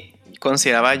sí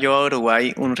consideraba yo a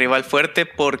Uruguay un rival fuerte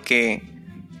porque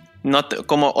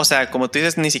como tú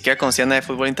dices, ni siquiera conocía nada de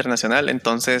fútbol internacional,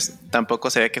 entonces tampoco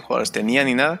sabía qué jugadores tenía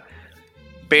ni nada.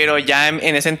 Pero ya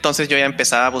en ese entonces yo ya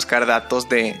empezaba a buscar datos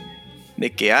de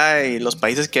que hay los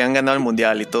países que han ganado el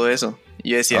mundial y todo eso. Y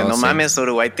yo decía, no mames,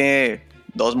 Uruguay tiene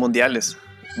 2 mundiales.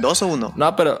 ¿2 o 1?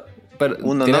 No, pero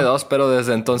uno, tiene 2, pero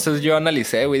desde entonces yo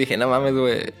analicé, güey, dije, no mames,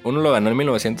 güey. Uno lo ganó en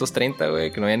 1930,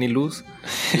 güey, que no había ni luz.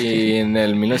 Y en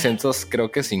el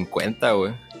 1950,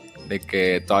 güey, de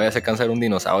que todavía se cansa de un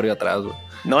dinosaurio atrás, güey.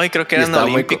 No, y creo que eran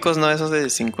olímpicos, ¿no? Esos de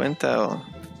 50 o...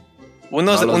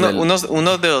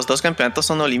 Uno de los 2 campeonatos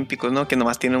son olímpicos, ¿no? Que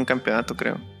nomás tienen un campeonato,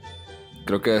 creo.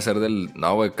 Creo que debe ser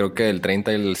no, güey, creo que el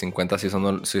 30 y el 50 sí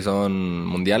son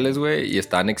mundiales, güey, y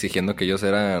estaban exigiendo que ellos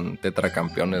eran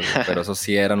tetracampeones, güey, pero esos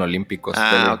sí eran olímpicos.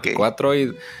 Del 24 okay.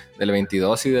 Y del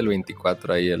 22 y del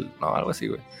 24 ahí algo así,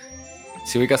 güey.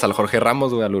 ¿Sí ubicas al Jorge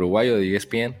Ramos, güey, al uruguayo de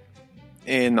ESPN?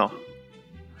 No.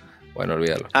 Bueno,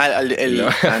 olvídalo.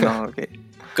 No, ok.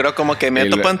 Creo como que me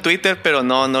topo en Twitter, pero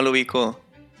no lo ubico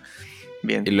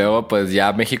bien. Y luego, pues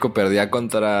ya México perdía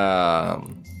contra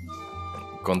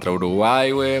Uruguay,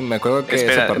 güey. Me acuerdo que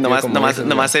espera, ese partido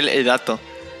nomás el dato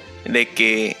de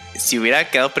que si hubiera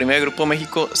quedado primero el grupo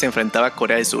México se enfrentaba a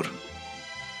Corea del Sur.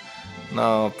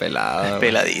 No, pelada.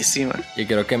 Peladísima. Y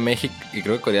creo que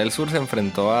Corea del Sur se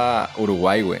enfrentó a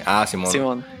Uruguay, güey.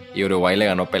 Simón. Y Uruguay le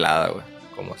ganó pelada, güey.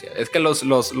 Como si... Es que los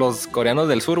coreanos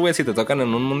del sur, güey, si te tocan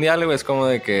en un mundial, güey, es como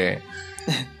de que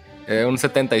un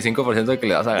 75% de que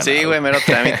le vas a ganar. Sí, güey, mero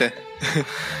trámite.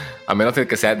 A menos de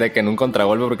que sea de que en un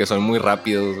contragolpe, porque son muy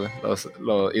rápidos, güey.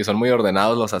 Y son muy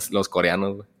ordenados los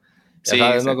coreanos, güey. Ya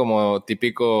sabes, ¿no? Como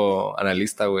típico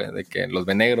analista, güey, de que los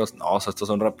ve negros, no, estos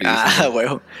son rapidísimos. Güey.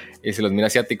 Y si los mira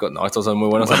asiáticos, no, estos son muy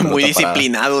buenos. Muy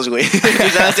disciplinados, güey.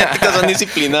 Los asiáticos son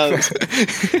disciplinados.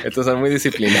 Estos son muy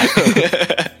disciplinados.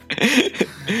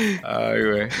 Ay,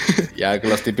 güey. Ya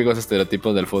los típicos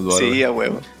estereotipos del fútbol. Sí, güey. a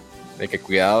huevo. De que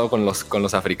cuidado con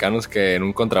los africanos que en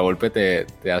un contragolpe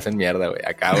te hacen mierda, güey.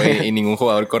 Acá, güey, y ningún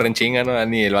jugador corre en chinga, ¿no?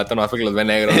 Ni el vato no hace que los ve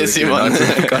negros. Güey. Sí, No, man.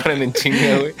 corren en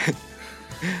chinga, güey.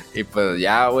 Y pues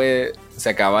ya, güey, se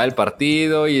acababa el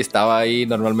partido y estaba ahí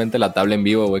normalmente la tabla en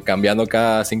vivo, güey, cambiando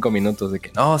cada 5 minutos. De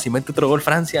que, no, si mete otro gol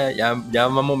Francia, ya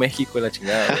mamó México y la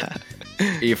chingada,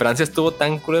 güey. Y Francia estuvo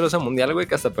tan culero ese mundial, güey,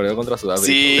 que hasta perdió contra Sudafrica.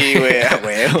 Sí, güey, a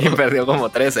huevo. Y perdió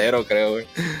como 3-0, creo, güey.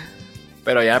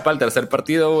 Pero ya para el tercer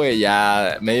partido, güey,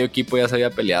 ya medio equipo ya se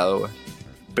había peleado, güey.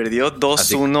 Perdió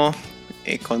 2-1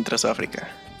 contra Sudáfrica.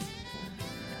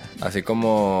 Así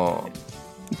como...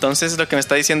 Entonces lo que me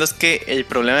está diciendo es que el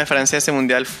problema de Francia ese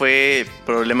mundial fue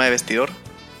problema de vestidor.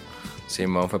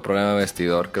 Simón, fue problema de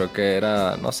vestidor. Creo que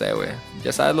era, no sé, güey.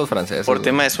 Ya sabes los franceses. Por güey.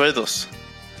 tema de sueldos.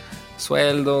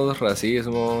 Sueldos,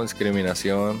 racismo,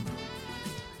 discriminación.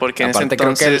 Porque en Aparte ese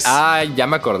entonces... creo que ya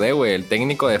me acordé, güey. El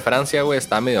técnico de Francia, güey,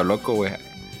 estaba medio loco, güey.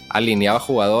 Alineaba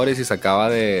jugadores y sacaba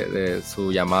de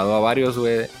su llamado a varios,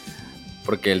 güey.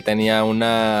 Porque él tenía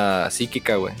una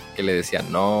psíquica, güey, que le decía,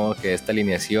 no, que esta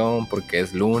alineación, porque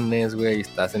es lunes, güey, y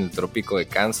estás en el trópico de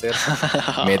Cáncer,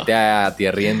 mete a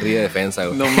Thierry Henry de defensa,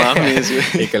 güey. No mames,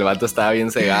 güey. Y que el vato estaba bien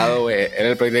cegado, güey.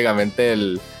 Era prácticamente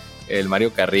el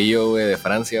Mario Carrillo, güey, de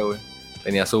Francia, güey.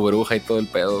 Tenía su bruja y todo el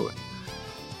pedo, güey.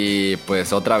 Y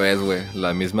pues otra vez, güey,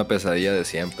 la misma pesadilla de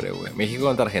siempre, güey. México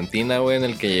contra Argentina, güey, en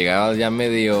el que llegabas ya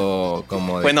medio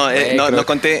como de... Bueno, no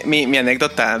conté mi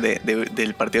anécdota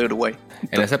del partido de Uruguay.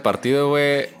 En ese partido,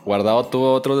 güey, Guardado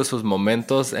tuvo otro de sus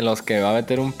momentos en los que va a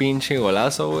meter un pinche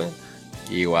golazo, güey.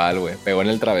 Igual, güey, pegó en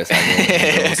el travesaño,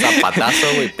 güey. Un zapatazo,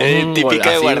 güey. Típica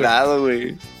de Guardado,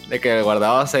 güey. De que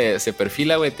Guardado se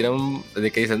perfila, güey, tira un... De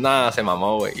que dices, nada, se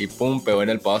mamó, güey. Y pum, pegó en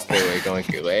el poste, güey. Como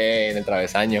que, güey, en el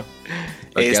travesaño.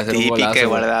 Es típica de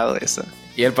Guardado eso.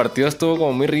 Y el partido estuvo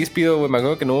como muy ríspido, güey. Me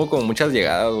acuerdo que no hubo como muchas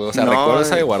llegadas, güey. O sea, No, recuerdo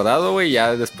esa de Guardado, güey.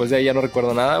 Ya después de ahí ya no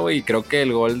recuerdo nada, güey. Y creo que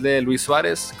el gol de Luis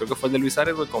Suárez, creo que fue el de Luis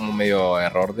Suárez, güey, como medio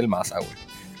error del Maza, güey.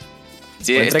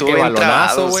 Sí, fue entre estuvo que balonazo,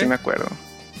 balonazo, sí güey. me acuerdo.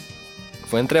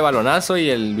 Fue entre balonazo y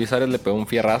el Luis Suárez le pegó un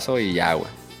fierrazo y ya, güey.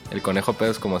 El Conejo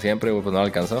Pérez, como siempre, güey, pues no lo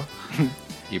alcanzó.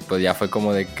 Y pues ya fue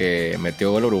como de que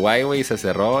metió gol Uruguay, güey, y se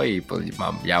cerró y pues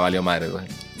ya valió madre, güey.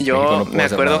 Yo no pudo me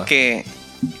hacer acuerdo nada. que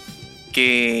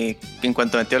en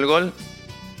cuanto metió el gol,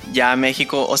 ya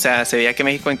México, o sea, se veía que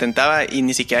México intentaba y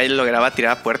ni siquiera lograba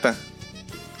tirar a puerta.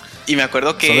 Y me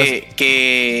acuerdo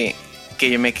que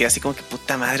yo me quedé así como que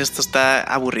puta madre, esto está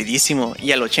aburridísimo.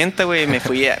 Y al 80, güey, me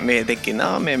fui de que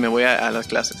no, me voy a las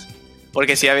clases.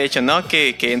 Porque sí había dicho, no,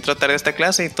 que entro tarde a esta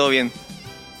clase y todo bien.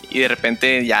 Y de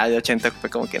repente ya de 80 fue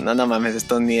como que no mames,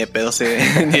 esto ni de pedo se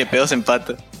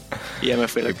empata. Y ya me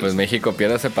fui a la Y pues clase. México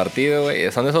pierde ese partido,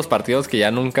 güey. Son de esos partidos que ya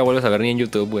nunca vuelves a ver ni en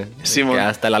YouTube, güey. Sí, que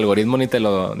hasta el algoritmo ni te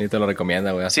lo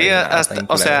recomienda, güey. Sí,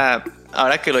 o sea,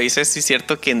 ahora que lo hice, sí es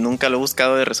cierto que nunca lo he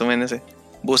buscado de resumen ese.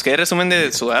 Busqué el resumen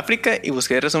de Sudáfrica y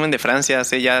busqué el resumen de Francia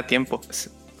hace ya tiempo.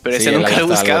 Pero ese nunca lo he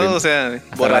buscado, o sea, el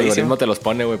borradísimo. algoritmo te los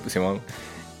pone, güey, pues Simón.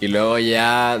 Y luego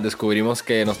ya descubrimos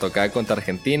que nos tocaba contra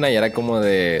Argentina y era como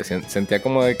de... Sentía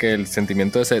como de que el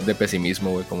sentimiento de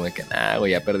pesimismo, güey. Como de que,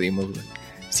 güey, ya perdimos, güey.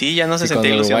 Sí, ya no se Y con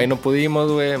sentía ilusión. Uruguay no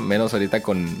pudimos, güey. Menos ahorita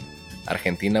con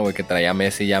Argentina, güey, que traía a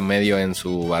Messi ya medio en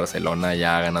su Barcelona,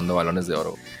 ya ganando balones de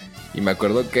oro. Y me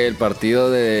acuerdo que el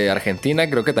partido de Argentina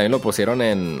creo que también lo pusieron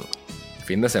en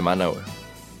fin de semana, güey.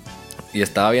 Y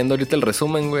estaba viendo ahorita el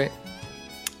resumen, güey.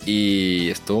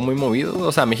 Y estuvo muy movido.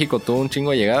 O sea, México tuvo un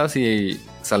chingo de llegadas y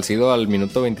Salcido al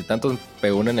minuto 20 y tantos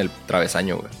pegó una en el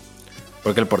travesaño, güey.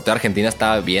 Porque el portero de Argentina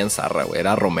estaba bien zarra, güey.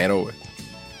 Era Romero, güey.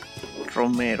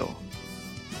 Romero.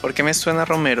 ¿Por qué me suena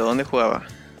Romero? ¿Dónde jugaba?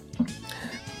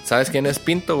 ¿Sabes quién es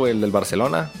Pinto, güey? El del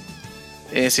Barcelona.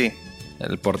 Sí.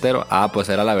 El portero. Pues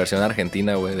era la versión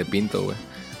argentina, güey, de Pinto, güey.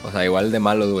 O sea, igual de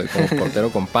malo, güey. Como portero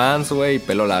con pants, güey, y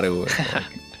pelo largo, güey.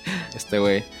 Este,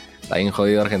 güey, está bien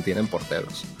jodido Argentina en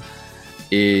porteros.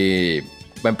 Y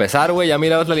para empezar, güey, ya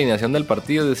mirabas la alineación del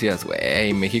partido y decías,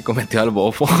 güey, México metió al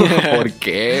bofo. ¿Por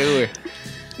qué, güey?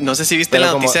 No sé si viste Pero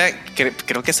la como... noticia,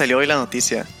 creo que salió hoy la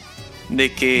noticia.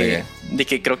 De que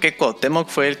creo que Cuauhtémoc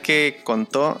fue el que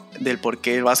contó del por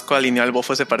qué el Vasco alineó al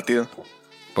bofo ese partido.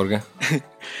 ¿Por qué?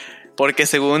 Porque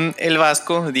según el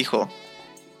Vasco dijo,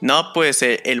 no, pues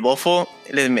el bofo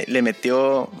le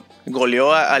metió,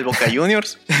 goleó al Boca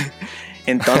Juniors.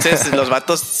 Entonces los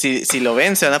vatos, si lo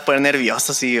ven, se van a poner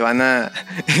nerviosos y van a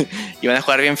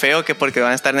jugar bien feo, que porque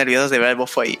van a estar nerviosos de ver al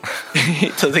bofo ahí.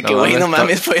 Entonces, que güey, no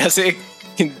mames, fue hace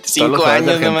 5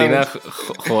 años, de Argentina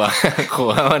no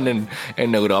jugaban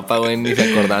en Europa, güey, ni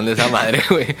se acordaban de esa madre,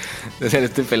 güey. Decían,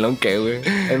 este pelón, ¿qué, güey?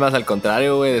 Es más, al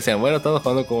contrario, güey, decían, bueno, estamos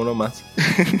jugando con uno más.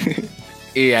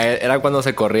 Y era cuando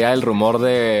se corría el rumor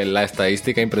de la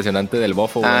estadística impresionante del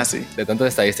Bofo, güey. Ah, sí. De tantas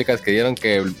estadísticas que dieron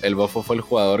que el Bofo fue el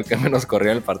jugador que menos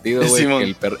corrió en el partido,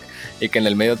 güey. Y que en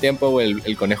el medio tiempo, güey,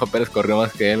 el Conejo Pérez corrió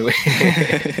más que él, güey.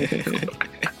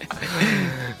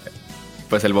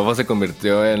 Pues el Bofo se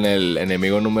convirtió en el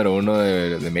enemigo número 1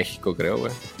 de México, creo,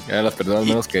 güey. Era de las personas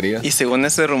menos queridas. Y según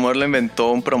ese rumor lo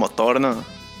inventó un promotor, ¿no?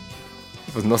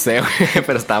 Pues no sé, güey,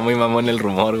 pero estaba muy mamón el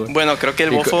rumor, güey. Bueno, creo que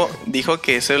el Bofo dijo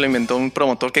que eso lo inventó un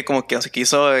promotor que como que se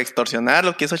quiso extorsionar,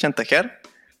 lo quiso chantajear.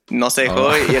 No se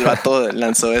dejó y el vato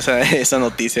lanzó esa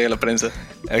noticia a la prensa.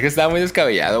 Es que estaba muy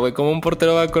descabellado, güey. ¿Cómo un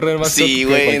portero va a correr más que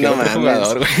cualquier no otro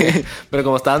jugador, güey? Pero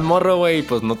como estabas morro, güey,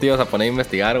 pues no te ibas a poner a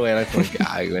investigar, güey. Era como que,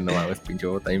 ay, güey, no mames, pinche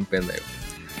bobo, está bien pendejo.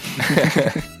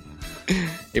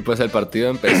 Y pues el partido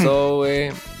empezó,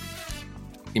 güey.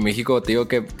 Y México, te digo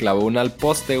que clavó una al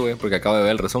poste, güey, porque acabo de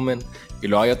ver el resumen. Y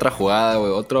luego hay otra jugada,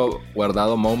 güey, otro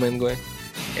guardado moment, güey,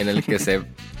 en el que se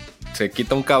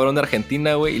quita un cabrón de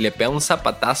Argentina, güey, y le pega un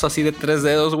zapatazo así de 3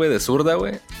 dedos, güey, de zurda,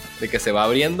 güey. De que se va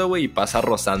abriendo, güey, y pasa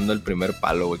rozando el primer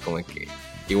palo, güey, como de que...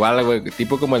 Igual, güey,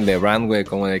 tipo como el de Brand, güey,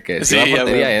 como de que si la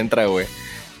portería entra, güey.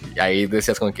 Y ahí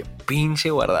decías como que, pinche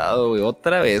guardado, güey,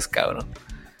 otra vez, cabrón.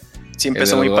 Sí,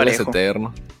 empezó muy parejo.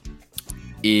 Eterno.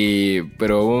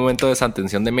 Pero hubo un momento de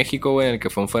desatención de México, güey, en el que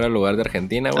fue un fuera de lugar de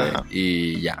Argentina, güey.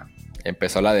 Y ya,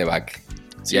 empezó la debacle.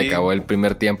 Sí. Y acabó el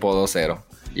primer tiempo 2-0.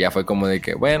 Y ya fue como de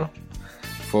que, bueno,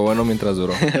 fue bueno mientras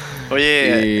duró.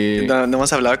 Oye, no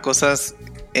hemos hablado de cosas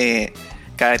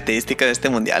características de este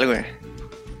mundial, güey.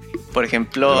 Por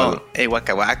ejemplo, el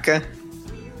Waka Waka.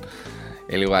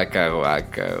 El Waka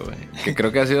Waka, güey. Que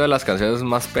creo que ha sido de las canciones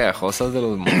más pegajosas de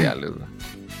los mundiales, güey.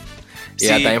 Y sí.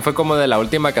 También fue como de la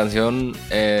última canción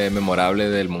memorable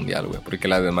del mundial, güey. Porque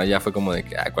las demás ya fue como de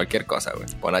que cualquier cosa, güey.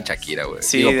 Pon a Shakira, güey.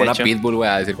 Sí, pon a Pitbull, güey,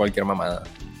 a decir cualquier mamada.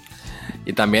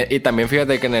 Y también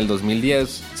fíjate que en el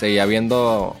 2010 seguía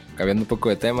viendo, cambiando un poco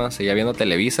de tema, seguía viendo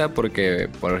Televisa porque,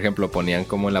 por ejemplo, ponían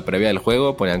como en la previa del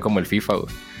juego, ponían como el FIFA,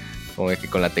 güey. Como que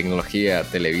con la tecnología,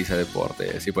 Televisa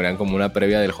Deportes. Y ponían como una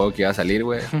previa del juego que iba a salir,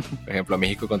 güey. Por ejemplo,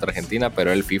 México contra Argentina,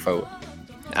 pero el FIFA, güey.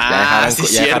 Ya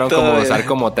dejaron como usar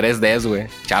como 3Ds, güey,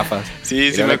 chafas. Sí,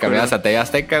 y luego le cambiabas a TV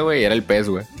Azteca, güey, y era el PES,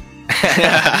 güey.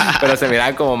 Pero se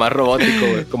miraba como más robótico,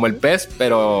 güey. Como el PES,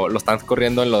 pero lo están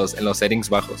corriendo en los settings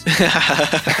bajos.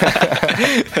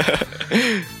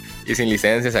 Y sin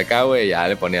licencias acá, güey, ya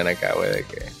le ponían acá, güey, de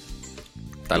que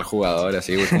tal jugador,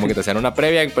 así, güey. Como que te hacían una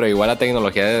previa, pero igual la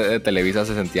tecnología de Televisa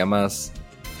se sentía más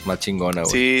chingona,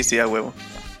 güey. Sí, a huevo.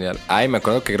 Ay, me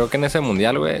acuerdo que creo que en ese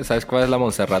mundial, güey, ¿sabes cuál es la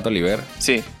Montserrat Oliver?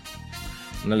 Sí.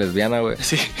 Una lesbiana, güey.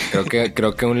 Sí.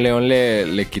 Creo que un león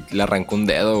le arrancó un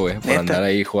dedo, güey. Por andar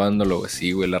ahí jugándolo, güey.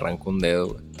 Sí, güey, le arrancó un dedo,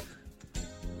 güey.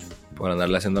 Por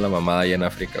andarle haciendo la mamada allá en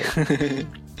África, güey.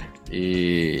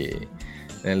 Y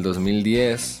en el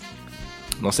 2010,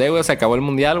 no sé, güey, se acabó el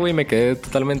mundial, güey. Y me quedé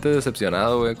totalmente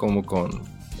decepcionado, güey. Como con,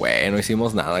 güey, no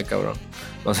hicimos nada, cabrón.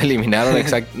 Nos eliminaron,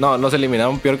 nos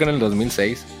eliminaron peor que en el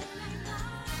 2006.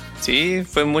 Sí,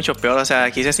 fue mucho peor. O sea,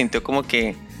 aquí se sintió como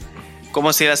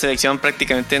si la selección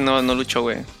prácticamente no luchó,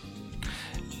 güey.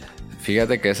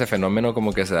 Fíjate que ese fenómeno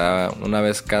como que se da una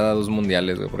vez cada 2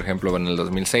 mundiales, güey. Por ejemplo, en el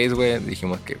 2006, güey,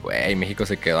 dijimos que, güey, México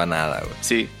se quedó a nada, güey.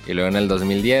 Sí. Y luego en el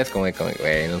 2010, como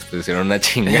güey, nos pusieron una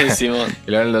chingada. Simón. Y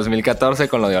luego en el 2014,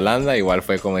 con lo de Holanda, igual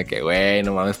fue como de que, güey,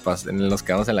 no mames, nos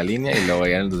quedamos en la línea. Y luego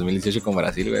ya en el 2018 con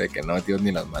Brasil, güey, de que no metimos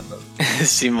ni las manos.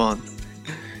 Simón.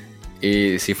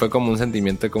 Y sí fue como un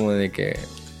sentimiento como de que...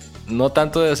 No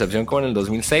tanto de decepción como en el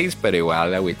 2006, pero igual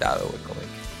de agüitado, güey. Como de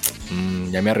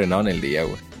que... ya me arruinaron el día,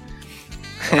 güey.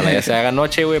 Ojalá ya se haga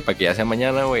noche, güey, para que ya sea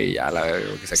mañana, güey, y ya la verga.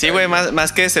 Sí, güey,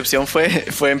 más que decepción fue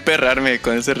emperrarme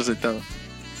con ese resultado.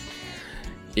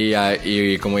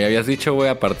 Y como ya habías dicho, güey,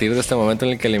 a partir de este momento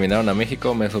en el que eliminaron a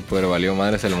México, me super valió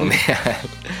madres el mundial.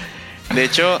 De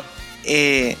hecho,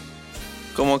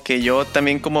 como que yo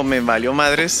también como me valió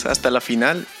madres hasta la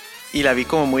final. Y la vi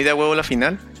como muy de huevo la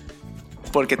final.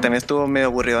 Porque también estuvo medio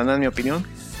aburridona en mi opinión.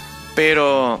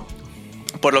 Pero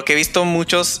por lo que he visto,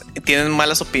 muchos tienen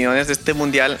malas opiniones de este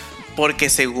mundial. Porque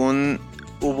según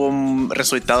hubo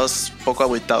resultados poco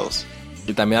abultados.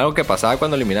 Y también algo que pasaba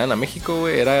cuando eliminaban a México,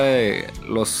 güey, era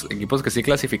los equipos que sí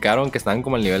clasificaron, que estaban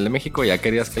como al nivel de México, ya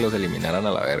querías que los eliminaran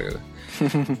a la verga, güey.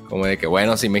 Como de que,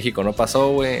 bueno, si México no pasó,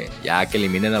 güey, ya que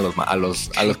eliminen a los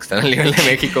que están al nivel de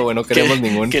México, güey, no queremos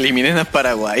ningún. Que eliminen a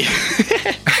Paraguay.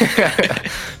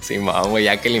 Sí, güey,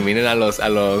 ya que eliminen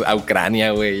a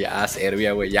Ucrania, güey, ya a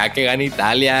Serbia, güey, ya que gane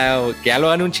Italia, o que ya lo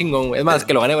gane un chingón, güey. Es más,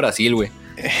 que lo gane Brasil, güey.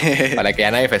 Para que ya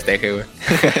nadie festeje, güey.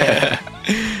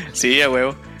 Sí, a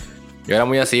huevo. Yo era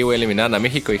muy así, güey, eliminaron a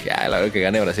México y dije, la verdad que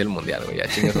gane Brasil el mundial, güey, ya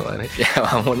chingas su madre, ya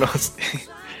vámonos.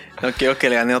 No quiero que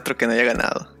le gane otro que no haya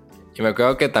ganado. Y me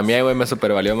acuerdo que también, güey, me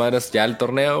supervalió madres ya el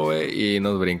torneo, güey, y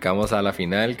nos brincamos a la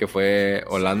final, que fue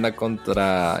Holanda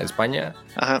contra España.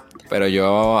 Ajá. Pero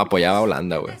yo apoyaba a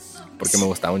Holanda, güey, porque me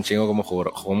gustaba un chingo cómo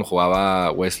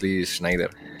jugaba Wesley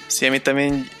Sneijder. Sí, a mí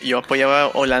también yo apoyaba a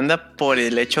Holanda por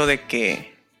el hecho de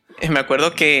que... Me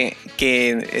acuerdo que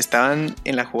estaban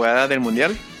en la jugada del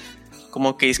mundial,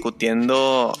 como que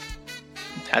discutiendo...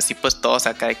 Así pues todos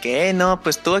acá de que, no,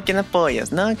 pues tú a quién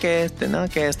apoyas, no, que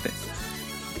este.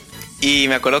 Y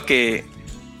me acuerdo que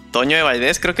Toño de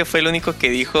Valdés creo que fue el único que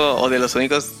dijo, o de los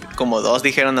únicos, como dos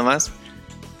dijeron nomás,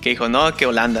 que dijo, no, que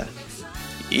Holanda.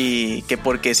 Y que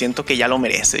porque siento que ya lo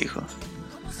merece, dijo.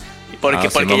 Porque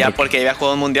había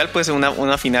jugado un mundial, pues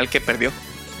una final que perdió.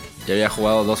 Ya había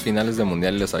jugado 2 finales de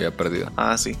mundial y les había perdido.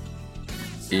 Ah, sí.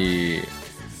 Y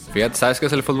fíjate, ¿sabes qué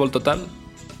es el fútbol total?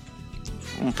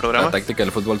 ¿Un programa? La táctica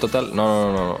del fútbol total.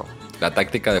 No. La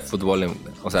táctica de fútbol,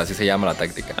 o sea, así se llama la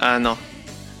táctica. Ah, no.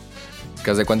 Que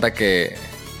haz de cuenta que,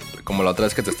 como la otra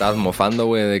vez que te estabas mofando,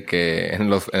 güey, de que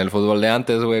en el fútbol de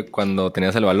antes, güey, cuando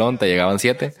tenías el balón te llegaban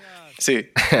 7. Sí.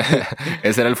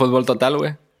 Ese era el fútbol total,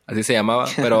 güey. Así se llamaba.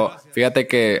 Pero fíjate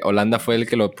que Holanda fue el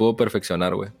que lo pudo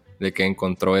perfeccionar, güey. De que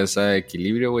encontró ese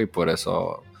equilibrio, güey, y por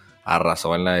eso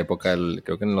arrasó en la época,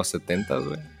 creo que en los 70s,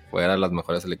 güey. Fue de las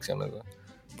mejores selecciones, güey.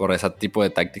 Por ese tipo de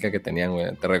táctica que tenían,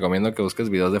 güey. Te recomiendo que busques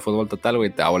videos de fútbol total, güey.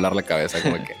 Te va a volar la cabeza,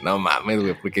 como que, no mames,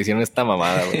 güey, ¿por qué hicieron esta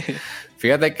mamada, güey?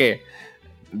 Fíjate que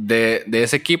de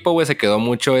ese equipo, güey, se quedó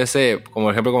mucho ese,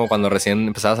 como ejemplo, como cuando recién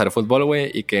empezabas a hacer fútbol,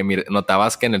 güey, y que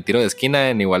notabas que en el tiro de esquina,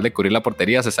 en igual de cubrir la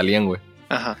portería, se salían, güey.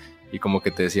 Ajá. Y como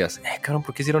que te decías, cabrón,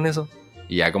 ¿por qué hicieron eso?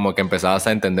 Y ya como que empezabas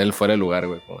a entender el fuera de lugar,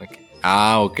 güey. Como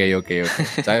que, ok,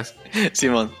 ¿sabes?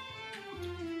 Simón.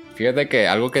 Fíjate que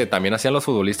algo que también hacían los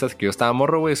futbolistas, que yo estaba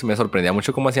morro, güey, me sorprendía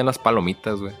mucho cómo hacían las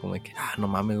palomitas, güey. Como de que, no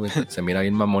mames, güey, se mira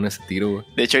bien mamón ese tiro, güey.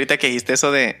 De hecho, ahorita que dijiste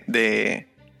eso de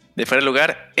fuera de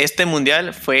lugar, este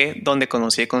mundial fue donde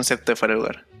conocí el concepto de fuera de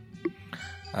lugar.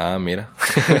 Ah, mira.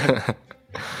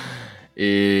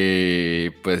 Y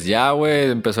pues ya, güey,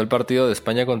 empezó el partido de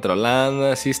España contra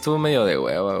Holanda. Sí estuvo medio de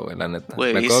hueva, güey, la neta.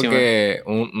 Buenísimo. Me acuerdo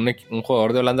que un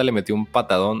jugador de Holanda le metió un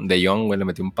patadón, de Jong, güey, le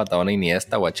metió un patadón a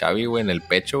Iniesta o a Xavi, güey, en el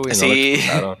pecho, güey. Sí. No lo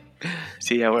expulsaron.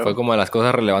 Sí, ya, güey. Fue como de las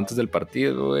cosas relevantes del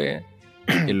partido, güey.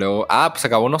 Y luego, pues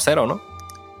acabó 1-0, ¿no?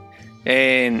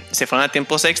 Se fueron a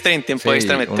tiempos extra y en tiempo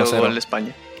extra metió 1-0. gol de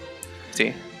España.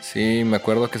 Sí. Sí, me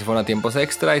acuerdo que se fueron a tiempos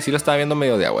extra y sí lo estaba viendo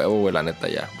medio de a huevo, güey, la neta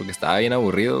ya. Porque estaba bien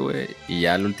aburrido, güey. Y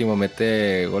ya al último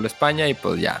mete gol España y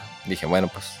pues ya. Dije, bueno,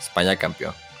 pues España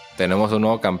campeón. Tenemos un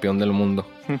nuevo campeón del mundo.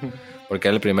 Porque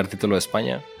era el primer título de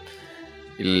España.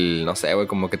 Y no sé, güey,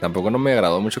 como que tampoco no me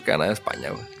agradó mucho que ganara España,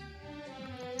 güey.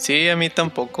 Sí, a mí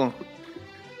tampoco.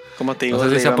 Como te digo, no sé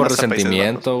si le sea iba por más a Países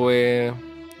resentimiento, güey.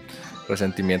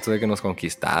 Resentimiento de que nos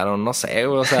conquistaron. No sé,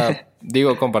 güey, o sea...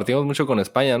 Digo, compartimos mucho con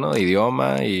España, ¿no?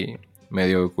 Idioma y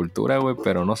medio de cultura, güey,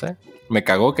 pero no sé. Me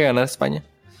cagó que ganara España.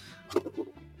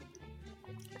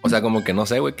 O sea, como que no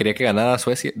sé, güey. Quería que ganara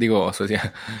Suecia.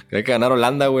 Suecia. Quería que ganara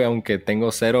Holanda, güey, aunque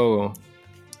tengo cero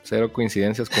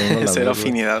coincidencias con un holandés. Cero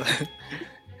afinidad.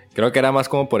 Creo que era más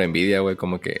como por envidia, güey.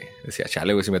 Como que decía,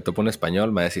 chale, güey, si me topo un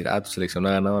español, me va a decir, tu selección no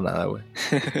ha ganado nada, güey.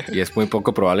 Y es muy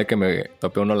poco probable que me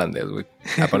tope un holandés, güey.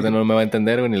 Aparte no me va a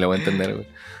entender, güey, ni le voy a entender, güey.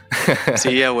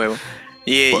 Sí, a huevo.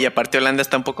 Y aparte Holanda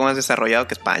está un poco más desarrollado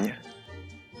que España.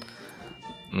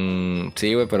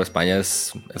 Sí, güey, pero España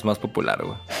es más popular,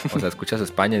 güey. O sea, escuchas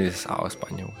España y dices,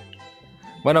 España, güey.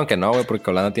 Bueno, aunque no, güey, porque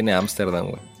Holanda tiene Ámsterdam,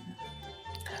 güey.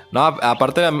 No,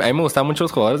 aparte, a mí me gustaban mucho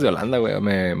los jugadores de Holanda, güey.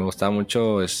 Me gustaba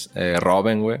mucho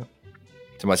Robben, güey.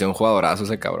 Se me hacía un jugadorazo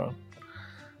ese cabrón.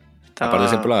 Aparte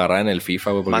siempre lo agarraba en el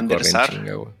FIFA, güey, porque corría en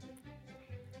chinga, güey.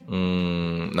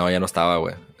 No, ya no estaba,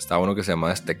 güey. Estaba uno que se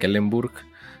llamaba Stekelenburg.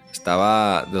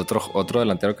 Estaba de otro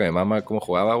delantero que me mama cómo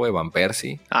jugaba, güey, Van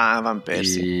Persie. Van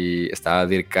Persie. Y estaba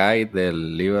Dirk Kuyt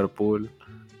del Liverpool.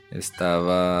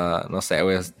 Estaba, no sé,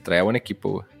 güey, traía buen equipo,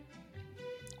 güey.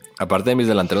 Aparte de mis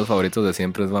delanteros favoritos de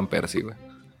siempre es Van Persie, güey.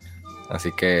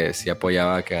 Así que sí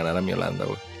apoyaba a que ganara mi Holanda,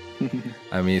 güey.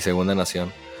 A mi segunda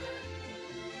nación.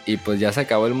 Y pues ya se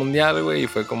acabó el mundial, güey, y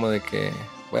fue como de que,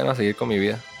 bueno, a seguir con mi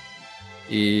vida.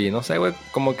 Y no sé, güey,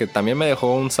 como que también me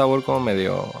dejó un sabor como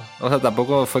medio... O sea,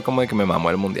 tampoco fue como de que me mamó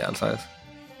el mundial, ¿sabes?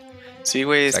 Sí,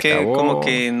 güey, es que acabó. Como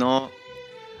que no...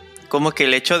 Como que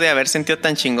el hecho de haber sentido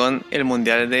tan chingón el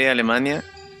mundial de Alemania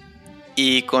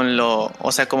y con lo...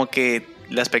 O sea, como que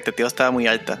la expectativa estaba muy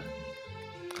alta.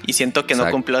 Y siento que no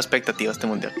cumplió la expectativa este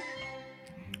mundial.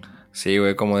 Sí,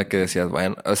 güey, como de que decías,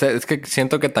 bueno... O sea, es que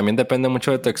siento que también depende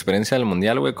mucho de tu experiencia del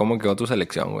mundial, güey. Cómo quedó tu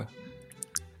selección, güey.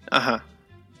 Ajá.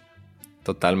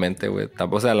 Totalmente, güey.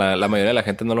 Tampoco, o sea, la mayoría de la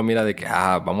gente no lo mira de que,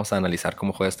 vamos a analizar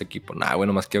cómo juega este equipo. Nah, güey,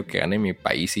 nomás quiero que gane mi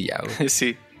país y ya, güey.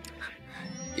 Sí.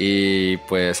 Y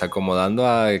pues acomodando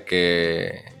a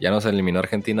que ya nos eliminó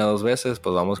Argentina 2 veces,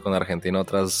 pues vamos con Argentina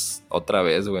otra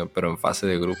vez, güey, pero en fase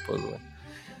de grupos, güey.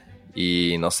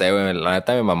 Y no sé, güey, la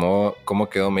neta me mamó cómo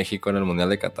quedó México en el Mundial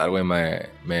de Qatar, güey.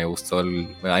 Me gustó a mí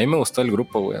me gustó el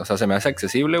grupo, güey. O sea, se me hace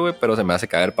accesible, güey, pero se me hace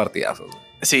caer partidazos, güey.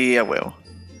 Sí, a huevo.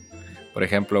 Por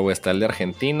ejemplo, güey, está el de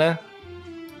Argentina,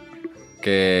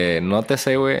 que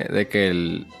nótese, güey, de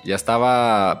que ya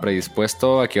estaba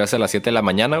predispuesto a que iba a ser a las 7 de la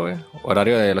mañana, güey,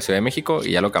 horario de la Ciudad de México,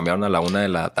 y ya lo cambiaron a la 1 de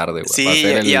la tarde, güey. Sí,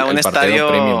 y a un estadio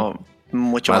premium,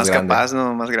 mucho más grande. Capaz,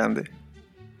 ¿no? Más grande.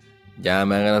 Ya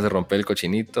me dan ganas de romper el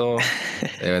cochinito,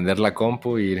 de vender la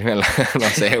compu y irme a la... No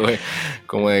sé, güey,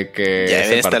 como de que... Ya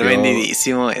debe estar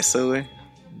vendidísimo eso, güey.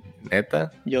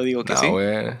 ¿Neta? Yo digo que sí. No,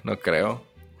 güey, no creo.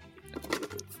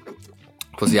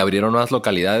 Pues si abrieron nuevas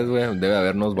localidades, güey, debe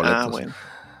haber nuevos boletos. Bueno.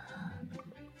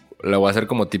 Lo voy a hacer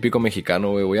como típico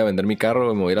mexicano, güey. Voy a vender mi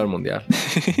carro y me voy a ir al mundial.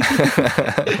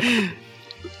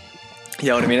 Y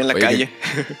a dormir en la calle.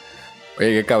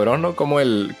 Oye, qué cabrón, ¿no?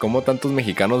 Cómo tantos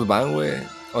mexicanos van, güey.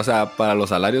 O sea, para los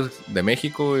salarios de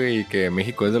México, güey, y que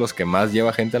México es de los que más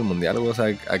lleva gente al mundial, güey. O sea,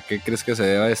 ¿a qué crees que se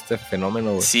deba este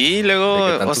fenómeno, güey? Sí, luego,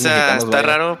 o sea, está vayan.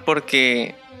 Raro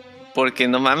porque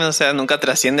no mames, o sea, nunca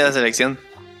trasciende la selección.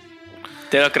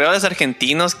 Te lo creo a los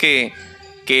argentinos que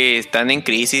están en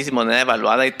crisis, moneda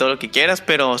devaluada y todo lo que quieras,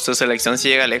 pero su selección sí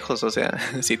llega lejos, o sea,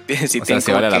 sí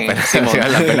vale la pena, sí vale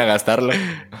la pena gastarlo.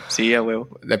 Sí, a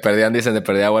huevo. De perdida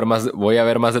voy a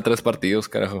ver más de 3 partidos,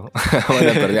 carajo.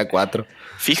 De perdida 4.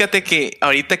 Fíjate que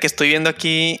ahorita que estoy viendo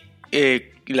aquí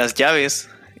las llaves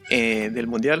del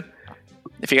mundial,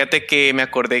 fíjate que me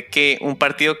acordé que un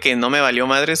partido que no me valió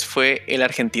madres fue el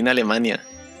Argentina-Alemania.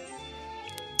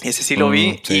 Ese sí lo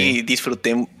vi, sí. Y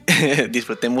disfruté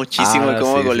muchísimo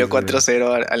cómo goleó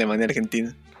 4-0 a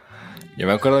Alemania-Argentina. Yo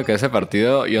me acuerdo que ese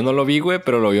partido yo no lo vi, güey,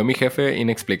 pero lo vio mi jefe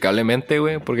inexplicablemente,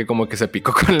 güey, porque como que se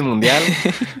picó con el mundial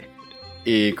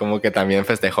y como que también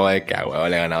festejó de que, güey,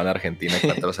 le ganaron a Argentina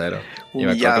 4-0. Y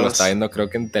me acuerdo que lo estaba viendo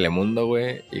creo que en Telemundo,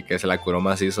 güey, y que se la curó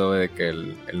macizo, güey, de que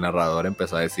el narrador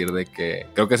empezó a decir de que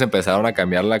creo que se empezaron a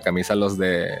cambiar la camisa los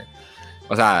de...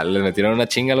 O sea, les metieron una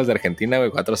chinga a los de Argentina, güey,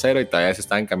 4-0 y todavía se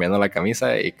estaban cambiando la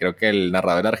camisa y creo que el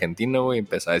narrador argentino, güey,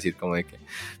 empezó a decir como de que...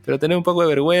 Pero tenía un poco de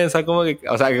vergüenza, como que...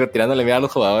 O sea, tirándole miedo a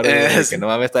los jugadores, güey, de que no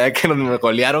mames, todavía que nos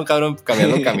golearon, cabrón,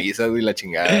 cambiando camisas, güey, la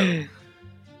chingada. Güey.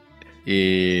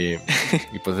 Y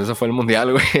pues eso fue el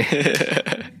mundial, güey.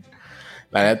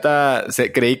 La neta,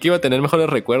 creí que iba a tener mejores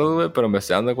recuerdos, güey, pero me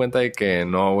estoy dando cuenta de que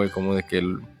no, güey, como de que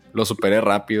lo superé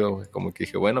rápido, güey. Como que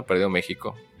dije, bueno, perdió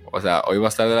México. O sea, hoy va a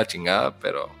estar de la chingada,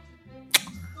 pero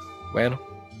bueno.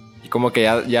 Y como que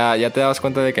ya te dabas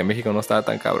cuenta de que México no estaba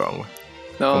tan cabrón, güey.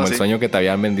 No, como el sueño que te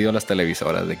habían vendido las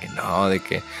televisoras, de que no, de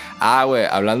que... güey,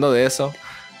 hablando de eso,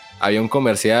 había un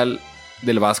comercial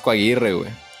del Vasco Aguirre, güey.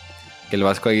 Que el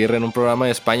Vasco Aguirre en un programa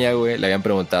de España, güey, le habían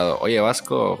preguntado, oye,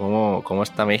 Vasco, ¿cómo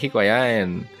está México allá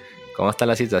cómo está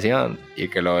la situación? Y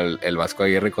que el Vasco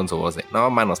Aguirre con su voz de, no,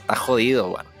 mano, está jodido,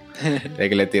 güey. De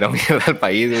que le tiró mierda al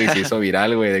país, güey, se hizo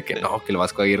viral, güey, de que no, que el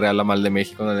Vasco Aguirre habla mal de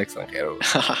México en el extranjero, güey.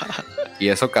 Y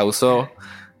eso causó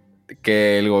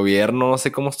que el gobierno, no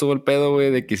sé cómo estuvo el pedo, güey,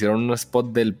 de que hicieron un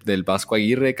spot del Vasco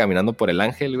Aguirre caminando por el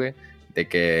Ángel, güey, de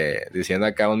que diciendo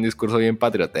acá un discurso bien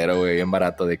patriotero, güey, bien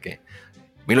barato, de que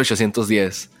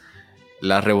 1810,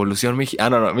 la revolución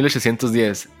mexicana,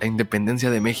 1810, la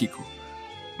independencia de México,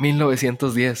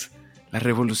 1910, la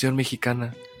revolución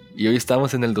mexicana, y hoy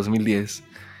estamos en el 2010.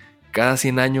 Cada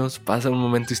 100 años pasa un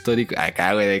momento histórico.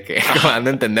 Acá, güey, de que van a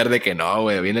entender de que no,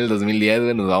 güey. Viene el 2010,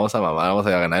 güey, nos vamos a mamar, vamos a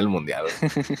ganar el mundial,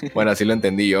 güey. Bueno, así lo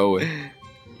entendí yo, güey.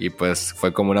 Y pues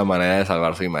fue como una manera de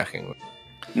salvar su imagen, güey.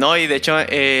 No, y de hecho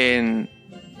en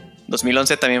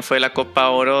 2011 también fue la Copa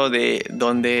Oro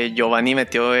donde Giovanni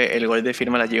metió el gol de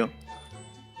firma la Gio.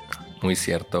 Muy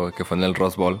cierto, güey, que fue en el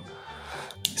Rose Bowl.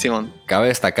 Simón. Cabe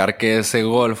destacar que ese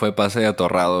gol fue pase de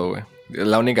Atorrado, güey. Es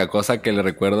la única cosa que le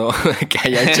recuerdo que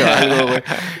haya hecho algo, güey.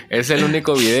 Es el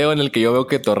único video en el que yo veo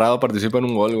que Torrado participa en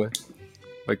un gol, güey.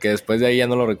 Porque después de ahí ya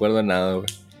no lo recuerdo en nada, güey.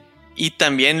 Y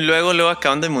también luego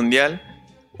acabando el mundial,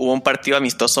 hubo un partido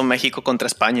amistoso México contra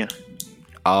España.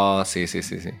 Sí.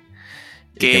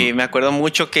 Que me acuerdo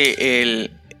mucho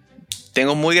que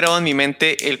tengo muy grabado en mi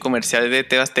mente el comercial de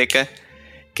TV Azteca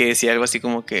que decía algo así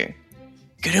como que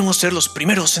queremos ser los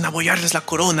primeros en apoyarles la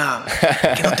corona.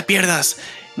 Que no te pierdas.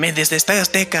 Desde Estadio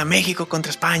Azteca, México contra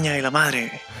España y la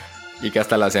madre. Y que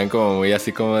hasta lo hacían como muy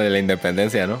así como de la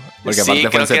independencia, ¿no? Porque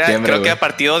aparte fue en septiembre, creo que era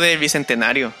partido del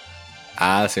Bicentenario.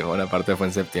 Sí, bueno, aparte fue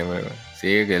en septiembre, güey.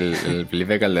 Sí, que el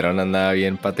Felipe Calderón andaba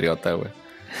bien patriota, güey.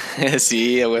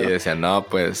 Sí, güey. Y decían, no,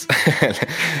 pues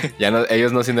ya no,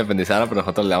 ellos no se independizaron, pero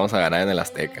nosotros le vamos a ganar en el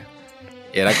Azteca.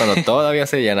 Y era cuando todavía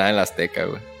se llenaba el Azteca,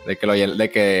 güey. De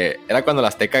que era cuando el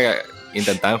Azteca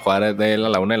intentaban jugar de él a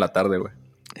la 1 de la tarde, güey.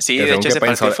 Sí, de hecho ese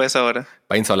partido fue esa hora.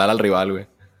 Para insolar al rival, güey.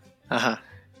 Ajá.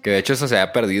 Que de hecho eso se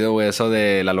había perdido, güey, eso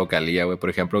de la localía, güey. Por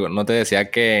ejemplo, no te decía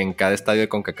que en cada estadio de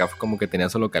CONCACAF como que tenía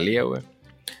su localía, güey.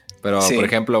 Pero, sí. Por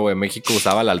ejemplo, güey, México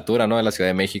usaba la altura, ¿no? De la Ciudad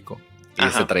de México.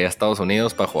 Y se traía a Estados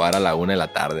Unidos para jugar a la 1 de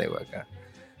la tarde, güey, acá.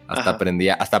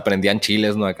 Hasta aprendían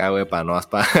chiles, ¿no? Acá, güey, para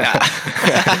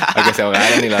que se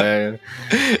ahogaran y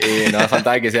y no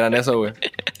faltaba que hicieran eso, güey.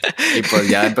 Y pues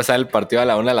ya empezaba el partido a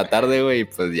la 1 de la tarde, güey, y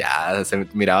pues ya se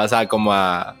miraba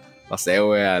no sé,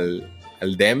 güey,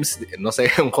 al Dems, no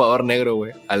sé, un jugador negro,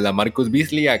 güey. Al Marcus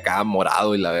Beasley acá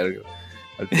morado y la verga.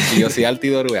 Al Pinchillo y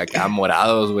Altidor, güey, acá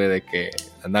morados, güey, de que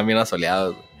andan bien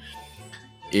asoleados, güey.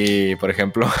 Y, por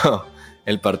ejemplo,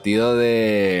 el partido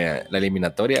de la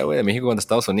eliminatoria, güey, de México contra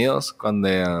Estados Unidos, con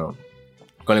el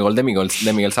gol de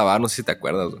Miguel Sabar, no sé si te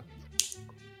acuerdas, güey.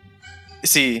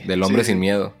 Sí. Del hombre sin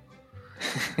miedo.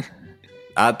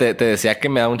 Te decía que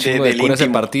me da un chingo de cura ese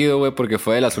partido, güey, porque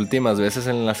fue de las últimas veces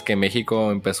en las que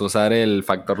México empezó a usar el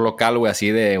factor local, güey, así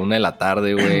de 1 de la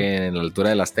tarde, güey, en la altura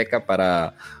del Azteca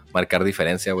para marcar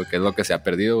diferencia, güey, que es lo que se ha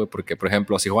perdido, güey, porque, por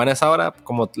ejemplo, si juegan a esa hora,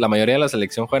 como la mayoría de la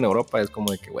selección juega en Europa, es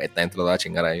como de que, güey, también te lo va a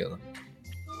chingar a ellos, ¿no?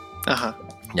 Ajá.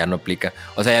 Ya no aplica.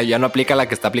 O sea, ya no aplica la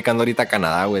que está aplicando ahorita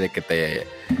Canadá, güey, de que te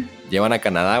llevan a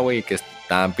Canadá, güey, y que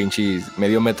están pinches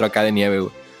medio metro acá de nieve,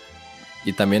 güey.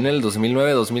 Y también en el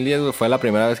 2009-2010, güey, fue la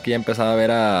primera vez que ya empezaba a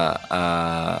ver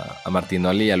a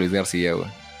Martinoli y a Luis García, güey.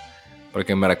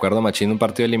 Porque me recuerdo machín un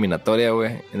partido de eliminatoria,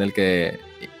 güey, en el que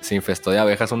se infestó de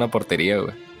abejas una portería,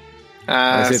 güey.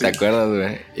 No sé si te acuerdas,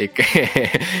 güey.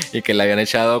 Y que le habían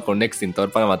echado con un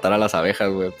extintor para matar a las abejas,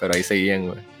 güey, pero ahí seguían,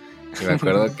 güey. Y me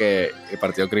acuerdo que el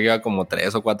partido creo que iba como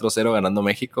 3 o 4-0 ganando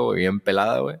México, güey, bien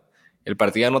pelada, güey. El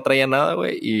partido ya no traía nada,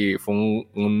 güey, y fue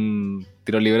un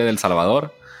tiro libre del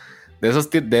Salvador. De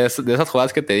esas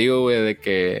jugadas que te digo, güey, de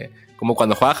que... Como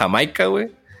cuando juega Jamaica,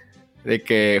 güey. De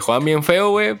que juegan bien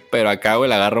feo, güey, pero acá, güey,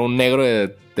 le agarra un negro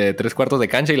de 3/4 de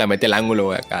cancha y la mete al ángulo,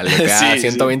 güey. Acá le pega a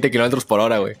 120 kilómetros por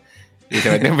hora, güey. Y se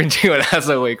mete un pinche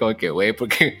golazo, güey. Como que, güey,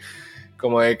 porque...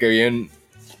 Como de que bien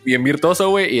virtuoso,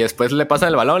 güey. Y después le pasan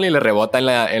el balón y le rebota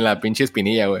en la pinche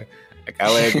espinilla, güey. Acá,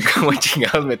 güey, como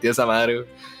chingados metió esa madre, güey.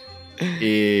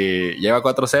 Y lleva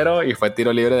 4-0 y fue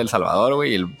tiro libre del Salvador,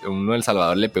 güey. Y uno del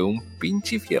Salvador le pegó un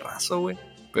pinche fierrazo, güey.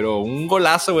 Pero un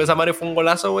golazo, güey. Esa madre fue un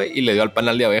golazo, güey. Y le dio al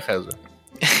panal de abejas, güey.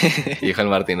 Y dijo el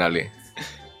Martinelli.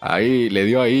 Ahí, le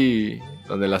dio ahí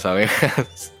donde las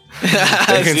abejas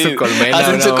dejen su colmena.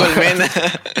 Hacen su colmena.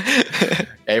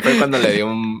 Y ahí fue cuando le dio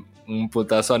un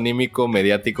putazo anímico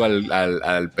mediático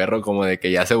al perro, como de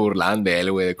que ya se burlaban de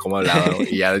él, güey, de cómo hablaba,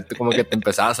 güey. Y ya como que te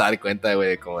empezabas a dar cuenta,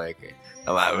 güey, como de que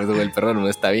no mames, güey, el perro no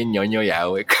está bien ñoño ya,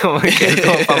 güey. Como que es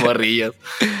como pa' morrillos.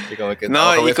 Y como que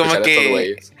no, y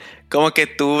como que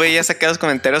tú veías acá los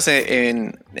comentarios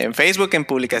en Facebook, en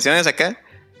publicaciones acá,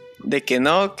 de que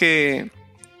no, que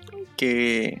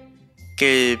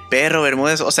Perro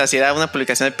Bermúdez, o sea, si era una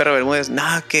publicación de Perro Bermúdez, no,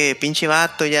 que pinche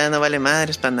vato ya no vale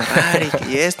madres para narrar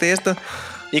y esto.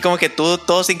 Y como que tú,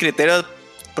 todo sin criterio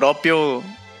propio,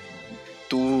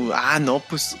 tú, no,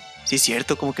 pues sí es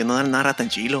cierto, como que no narra tan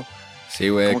chilo. Sí,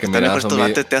 güey, que me das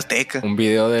un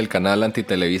video del canal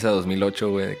Antitelevisa 2008,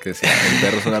 güey, que decía, el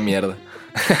perro es una mierda.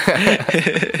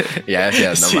 Y ya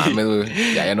decías, no mames,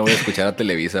 güey, ya no voy a escuchar a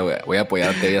Televisa, güey, voy a apoyar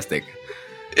a TV Azteca.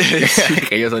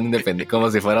 Que ellos son independientes, como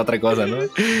si fuera otra cosa, ¿no?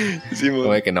 Sí,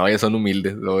 como de que no, ellos son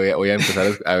humildes. Voy a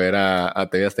empezar a ver a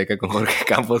TV Azteca con Jorge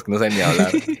Campos, que no sabe ni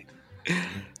hablar.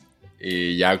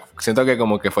 Y ya siento que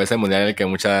como que fue ese mundial en el que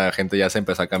mucha gente ya se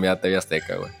empezó a cambiar a TV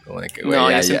Azteca, güey. Como de que, güey,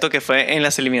 yo siento que fue en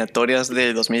las eliminatorias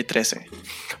de 2013.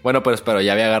 Bueno, pues, pero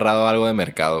ya había agarrado algo de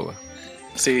mercado, güey.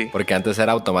 Sí. Porque antes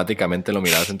era automáticamente lo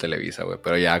mirabas en Televisa, güey.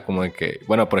 Pero ya como de que...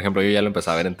 Bueno, por ejemplo, yo ya lo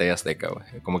empecé a ver en TV Azteca, güey.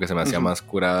 Como que se me hacía más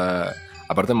curada.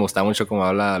 Aparte me gustaba mucho cómo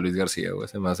habla Luis García, güey.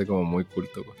 Se me hace como muy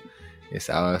culto, güey.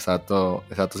 Exacto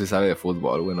sí sabe de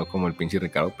fútbol, güey. No como el pinche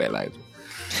Ricardo Peláez, güey.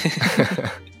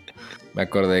 Me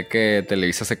acordé que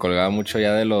Televisa se colgaba mucho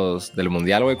ya del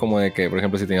mundial, güey. Como de que, por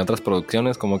ejemplo, si tenía otras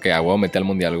producciones, como que a huevo metía al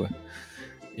mundial, güey.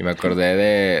 Y me acordé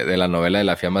de la novela de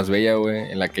La Fía Más Bella,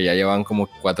 güey. En la que ya llevaban como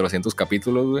 400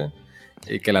 capítulos, güey.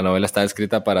 Y que la novela estaba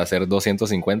escrita para hacer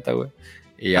 250, güey.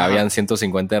 Y ya habían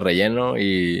 150 de relleno.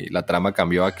 Y la trama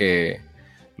cambió a que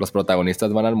los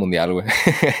protagonistas van al mundial, güey.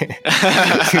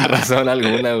 Sin razón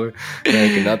alguna, güey.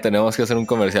 Que no, tenemos que hacer un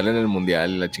comercial en el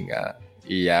mundial y la chingada.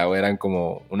 Y ya, güey, eran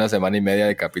como una semana y media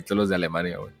de capítulos de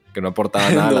Alemania, güey. Que no aportaba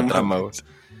nada a la trama, güey.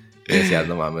 Y decías,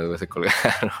 no mames, güey, se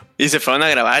colgaron. ¿Y se fueron a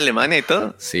grabar a Alemania y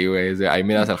todo? Sí, güey. Ahí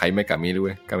miras al Jaime Camil,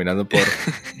 güey, caminando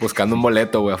buscando un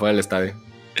boleto, güey, afuera del estadio.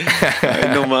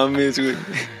 Ay, no mames, güey.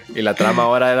 Y la trama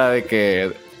ahora era de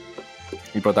que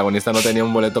el protagonista no tenía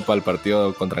un boleto para el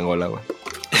partido contra Angola, güey.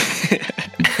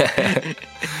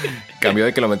 Cambió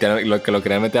de que lo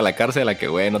querían meter a la cárcel, a que,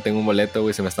 güey, no tengo un boleto,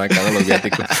 güey, se me están acabando los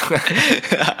viáticos.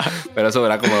 Pero eso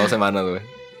era como 2 semanas, güey.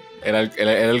 Era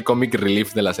el comic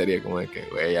relief de la serie, como de que,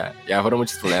 güey, ya fueron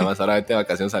muchos problemas, ahora vete de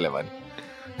vacaciones a Alemania.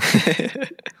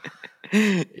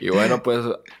 Y bueno, pues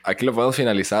aquí lo podemos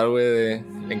finalizar, güey,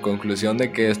 en conclusión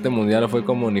de que este mundial fue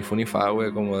como ni fu ni fa,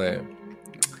 güey, como de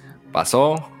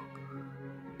pasó,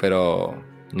 pero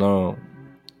no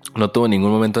tuvo ningún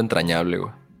momento entrañable,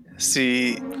 güey.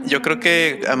 Sí, yo creo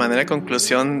que a manera de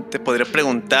conclusión te podría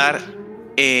preguntar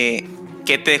 ¿qué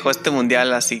te dejó este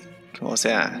mundial así? O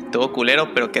sea, estuvo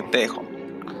culero, pero ¿qué te dejó?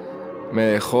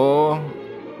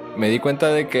 Me di cuenta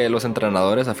de que los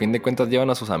entrenadores a fin de cuentas llevan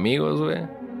a sus amigos, güey.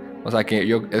 O sea, es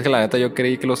que la neta yo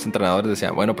creí que los entrenadores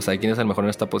decían, bueno, pues ahí quién es el mejor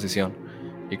en esta posición.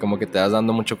 Y como que te vas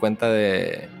dando mucho cuenta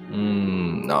de,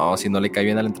 no, si no le cae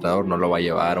bien al entrenador no lo va a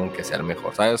llevar aunque sea el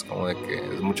mejor, ¿sabes? Como de que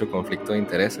es mucho conflicto de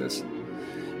intereses.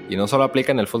 Y no solo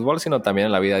aplica en el fútbol, sino también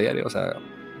en la vida diaria. O sea,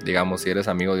 digamos, si eres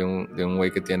amigo de un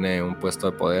güey que tiene un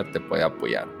puesto de poder, te puede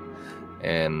apoyar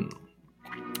en,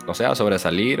 o sea, a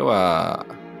sobresalir o a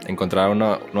encontrar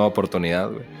una nueva oportunidad,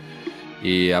 güey.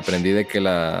 Y aprendí de que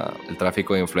el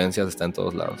tráfico de influencias está en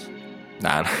todos lados.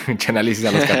 Nada, mucho análisis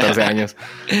a los 14 años.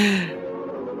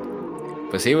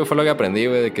 Pues sí, güey, fue lo que aprendí,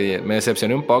 güey, de que me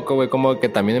decepcioné un poco, güey, como que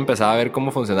también empezaba a ver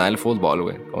cómo funcionaba el fútbol,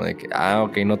 güey. Como de que,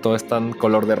 ok, no todo es tan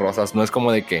color de rosas. No es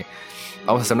como de que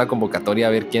vamos a hacer una convocatoria a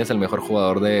ver quién es el mejor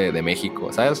jugador de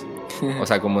México, ¿sabes? O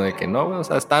sea, como de que no, güey, o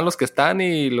sea, están los que están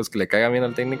y los que le caigan bien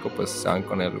al técnico, pues se van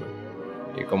con él, güey.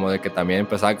 Y como de que también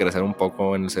empezaba a crecer un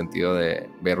poco en el sentido de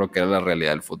ver lo que era la realidad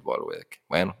del fútbol, güey. De que,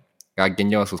 bueno, cada quien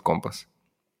lleva sus compas.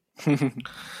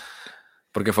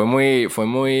 Porque fue muy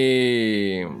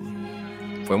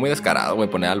descarado, güey,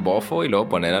 poner al bofo y luego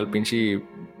poner al pinche...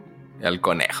 al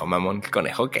conejo, mamón. ¿El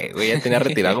conejo qué, güey? Ya tenía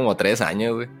retirado como 3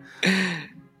 años, güey.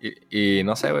 Y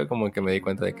no sé, güey, como que me di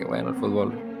cuenta de que, bueno, el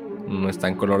fútbol no está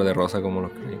en color de rosa como lo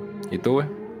creí. ¿Y tú, güey?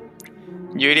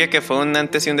 Yo diría que fue un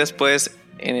antes y un después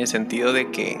en el sentido de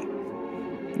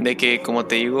que, como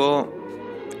te digo,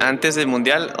 antes del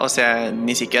mundial, o sea,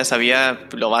 ni siquiera sabía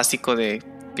lo básico de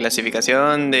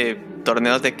clasificación, de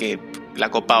torneos, de que la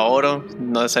Copa Oro,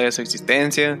 no sabía su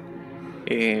existencia,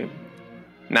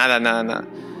 nada.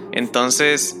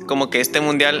 Entonces, como que este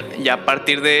mundial, ya a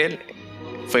partir de él,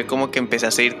 fue como que empecé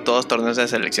a seguir todos los torneos de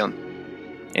selección.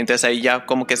 Entonces ahí ya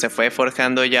como que se fue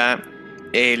forjando ya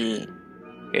el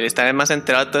estar más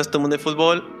enterado de todo este mundo de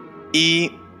fútbol.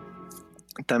 Y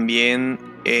también,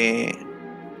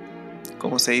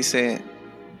 ¿cómo se dice?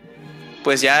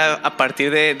 Pues ya a partir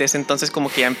de ese entonces como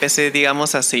que ya empecé,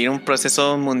 digamos, a seguir un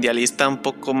proceso mundialista un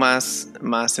poco más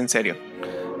en serio.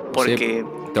 Porque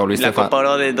sí, la Copa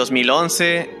Oro del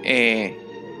 2011,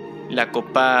 la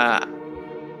Copa...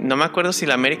 No me acuerdo si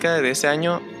la América de ese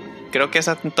año, creo que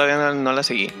esa todavía no la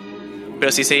seguí.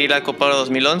 Pero sí seguí la Copa Oro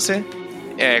 2011,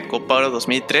 Copa Oro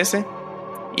 2013...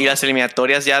 Y las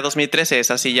eliminatorias ya 2013,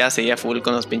 esa sí ya seguía full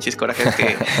con los pinches corajes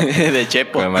de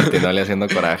Chepo. Con Martinoli haciendo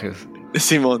corajes.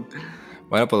 Simón.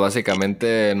 Bueno, pues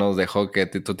básicamente nos dejó que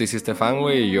tú te hiciste fan,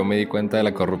 güey, y yo me di cuenta de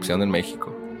la corrupción en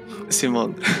México.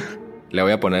 Simón. Le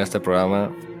voy a poner a este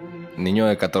programa: niño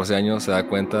de 14 años se da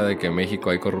cuenta de que en México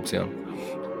hay corrupción.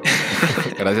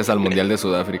 Gracias al mundial de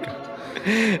Sudáfrica.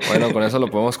 Bueno, con eso lo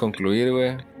podemos concluir,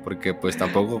 güey, porque pues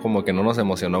tampoco como que no nos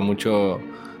emocionó mucho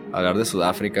hablar de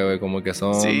Sudáfrica, güey, como que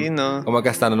son... Sí, no. Como que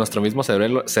hasta nuestro mismo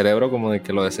cerebro como de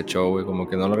que lo desechó, güey, como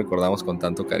que no lo recordamos con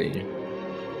tanto cariño.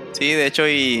 Sí, de hecho,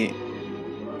 y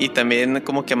también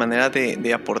como que manera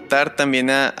de aportar también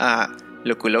a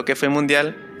lo culero que fue el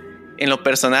mundial. En lo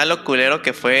personal, lo culero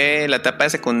que fue la etapa de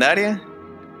secundaria.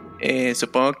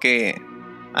 Supongo que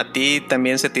a ti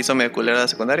también se te hizo medio culero la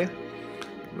secundaria.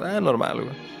 Normal,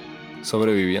 güey.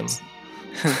 Sobreviviendo.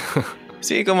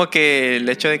 Sí, como que el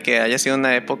hecho de que haya sido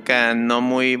una época no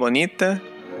muy bonita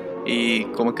y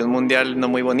como que un mundial no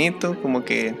muy bonito, como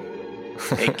que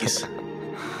X.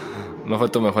 ¿No fue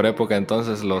tu mejor época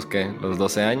entonces? ¿Los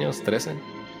 12 años? ¿13?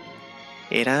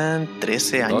 Eran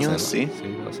 13 años, 12, ¿no? Sí.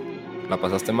 Sí, 12. ¿La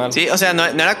pasaste mal? Sí, o sea, no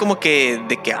era como que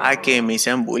de que, que me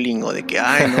hicieran bullying o de que,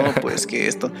 no, pues que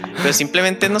esto. Pero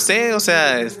simplemente, no sé, o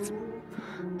sea...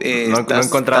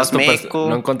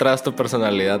 no encontrabas tu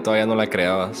personalidad, todavía no la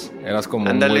creabas. Eras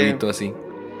como un huevito así.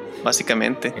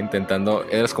 básicamente.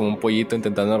 Eres como un pollito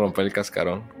intentando romper el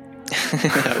cascarón.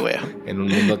 En un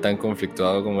mundo tan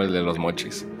conflictuado como el de los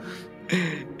mochis.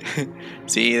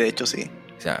 Sí, de hecho sí.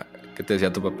 O sea, ¿qué te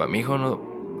decía tu papá? Mijo,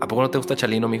 no, ¿a poco no te gusta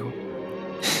Chalino, mijo?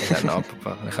 O sea, no,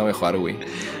 papá, déjame jugar, güey.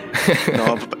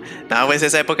 No, papá. No, pues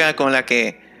esa época como la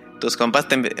que tus compas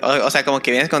o sea, como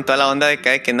que vienes con toda la onda de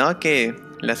que no, que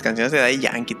las canciones de Daddy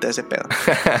Yankee y todo ese pedo.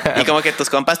 Y como que tus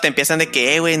compas te empiezan de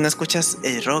que, güey, no escuchas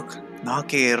el rock. No,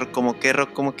 que rock,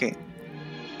 como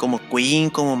Queen,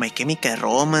 como My Chemical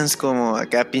Romance, como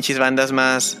acá pinches bandas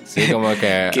más. Sí, como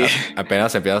que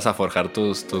apenas empiezas a forjar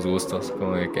tus gustos.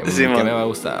 Como de que, sí, ¿qué me va a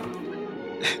gustar?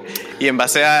 Y en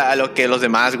base a lo que los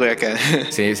demás, güey, acá.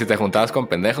 Sí, si te juntabas con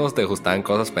pendejos, te gustaban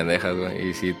cosas pendejas, güey.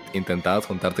 Y si intentabas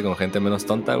juntarte con gente menos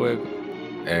tonta, güey,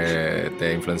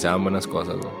 te influenciaban buenas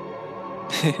cosas, güey.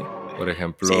 Por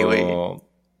ejemplo, sí,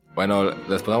 bueno,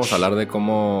 después vamos a hablar de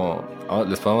cómo.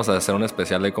 Después vamos a hacer un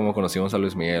especial de cómo conocimos a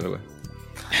Luis Miguel,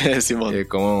 güey. Simón.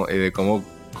 Y de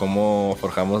cómo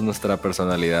forjamos nuestra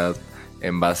personalidad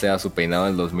en base a su peinado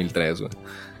del 2003, güey.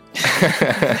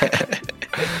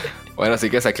 Bueno, así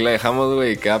que aquí la dejamos,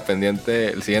 güey, y queda pendiente.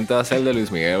 El siguiente va a ser el de Luis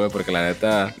Miguel, güey, porque la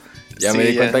neta ya me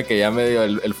di cuenta que ya medio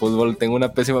el fútbol, tengo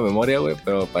una pésima memoria, güey,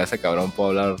 pero para ese cabrón puedo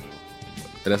hablar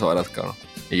 3 horas, cabrón.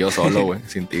 Y yo solo, güey,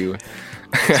 sin ti, güey.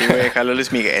 Sí, güey, déjalo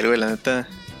Luis Miguel, güey, la neta.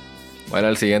 Bueno,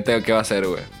 el siguiente, ¿qué va a ser,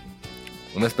 güey?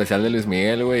 Un especial de Luis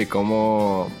Miguel, güey, y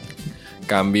cómo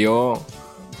cambió,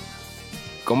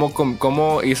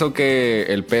 cómo hizo que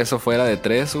el peso fuera de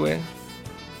 3, güey,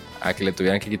 a que le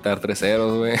tuvieran que quitar 3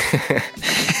 ceros, güey.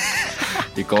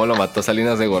 Y cómo lo mató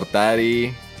Salinas de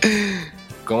Gortari.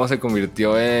 Cómo se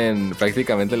convirtió en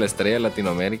prácticamente la estrella de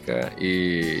Latinoamérica.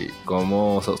 Y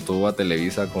cómo sostuvo a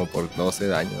Televisa como por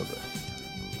 12 años, güey.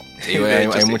 Sí, güey,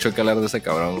 hay mucho que hablar de ese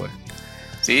cabrón, güey.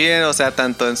 Sí, o sea,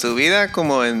 tanto en su vida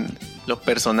como en lo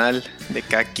personal de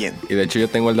cada quien. Y de hecho yo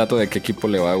tengo el dato de qué equipo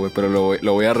le va, güey. Pero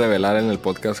lo voy a revelar en el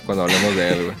podcast cuando hablemos de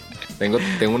él, güey.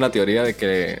 Tengo una teoría de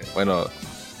que, bueno,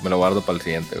 me lo guardo para el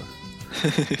siguiente, güey.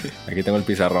 Aquí tengo el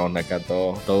pizarrón, acá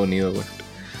todo unido, güey.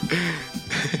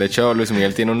 De hecho, Luis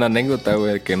Miguel tiene una anécdota,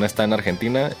 güey, que no está en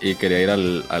Argentina y quería ir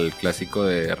al clásico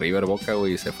de River Boca,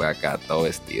 güey, y se fue acá todo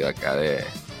vestido acá de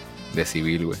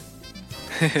civil, güey.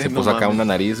 Se puso acá una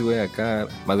nariz, güey, acá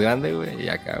más grande, güey, y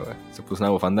acá, güey. Se puso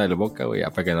una bufanda del Boca, güey,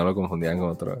 para que no lo confundieran con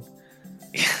otro, güey.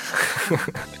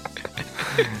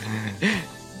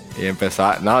 Y empezó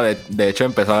de hecho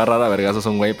empezó a agarrar a vergazos a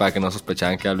un güey para que no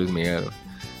sospecharan que era Luis Miguel, güey.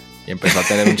 Y empezó a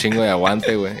tener un chingo de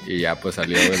aguante, güey, y ya pues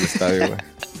salió del estadio, güey.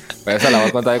 Pero esa la voy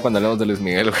a contar cuando hablemos de Luis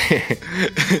Miguel, güey.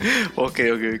 Ok.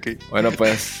 Bueno,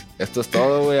 pues esto es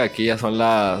todo, güey. Aquí ya son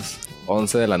las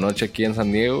 11 de la noche aquí en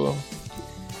San Diego.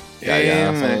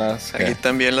 Ya son las... Aquí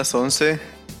también las 11.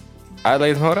 ¿Ah, la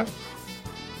misma hora?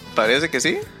 Parece que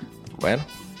sí. Bueno.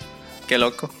 Qué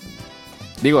loco.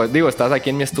 Digo, estás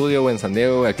aquí en mi estudio, güey, en San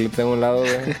Diego, güey. Aquí tengo un lado,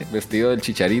 güey, vestido del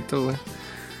Chicharito, güey.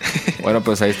 Bueno,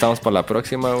 pues ahí estamos para la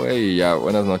próxima, güey. Y ya,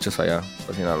 buenas noches allá,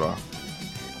 por Sinaloa.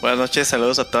 Buenas noches,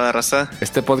 saludos a toda raza.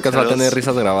 Este podcast va a tener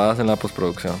risas grabadas en la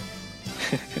postproducción.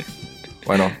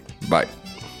 Bueno, bye.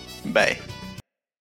 Bye.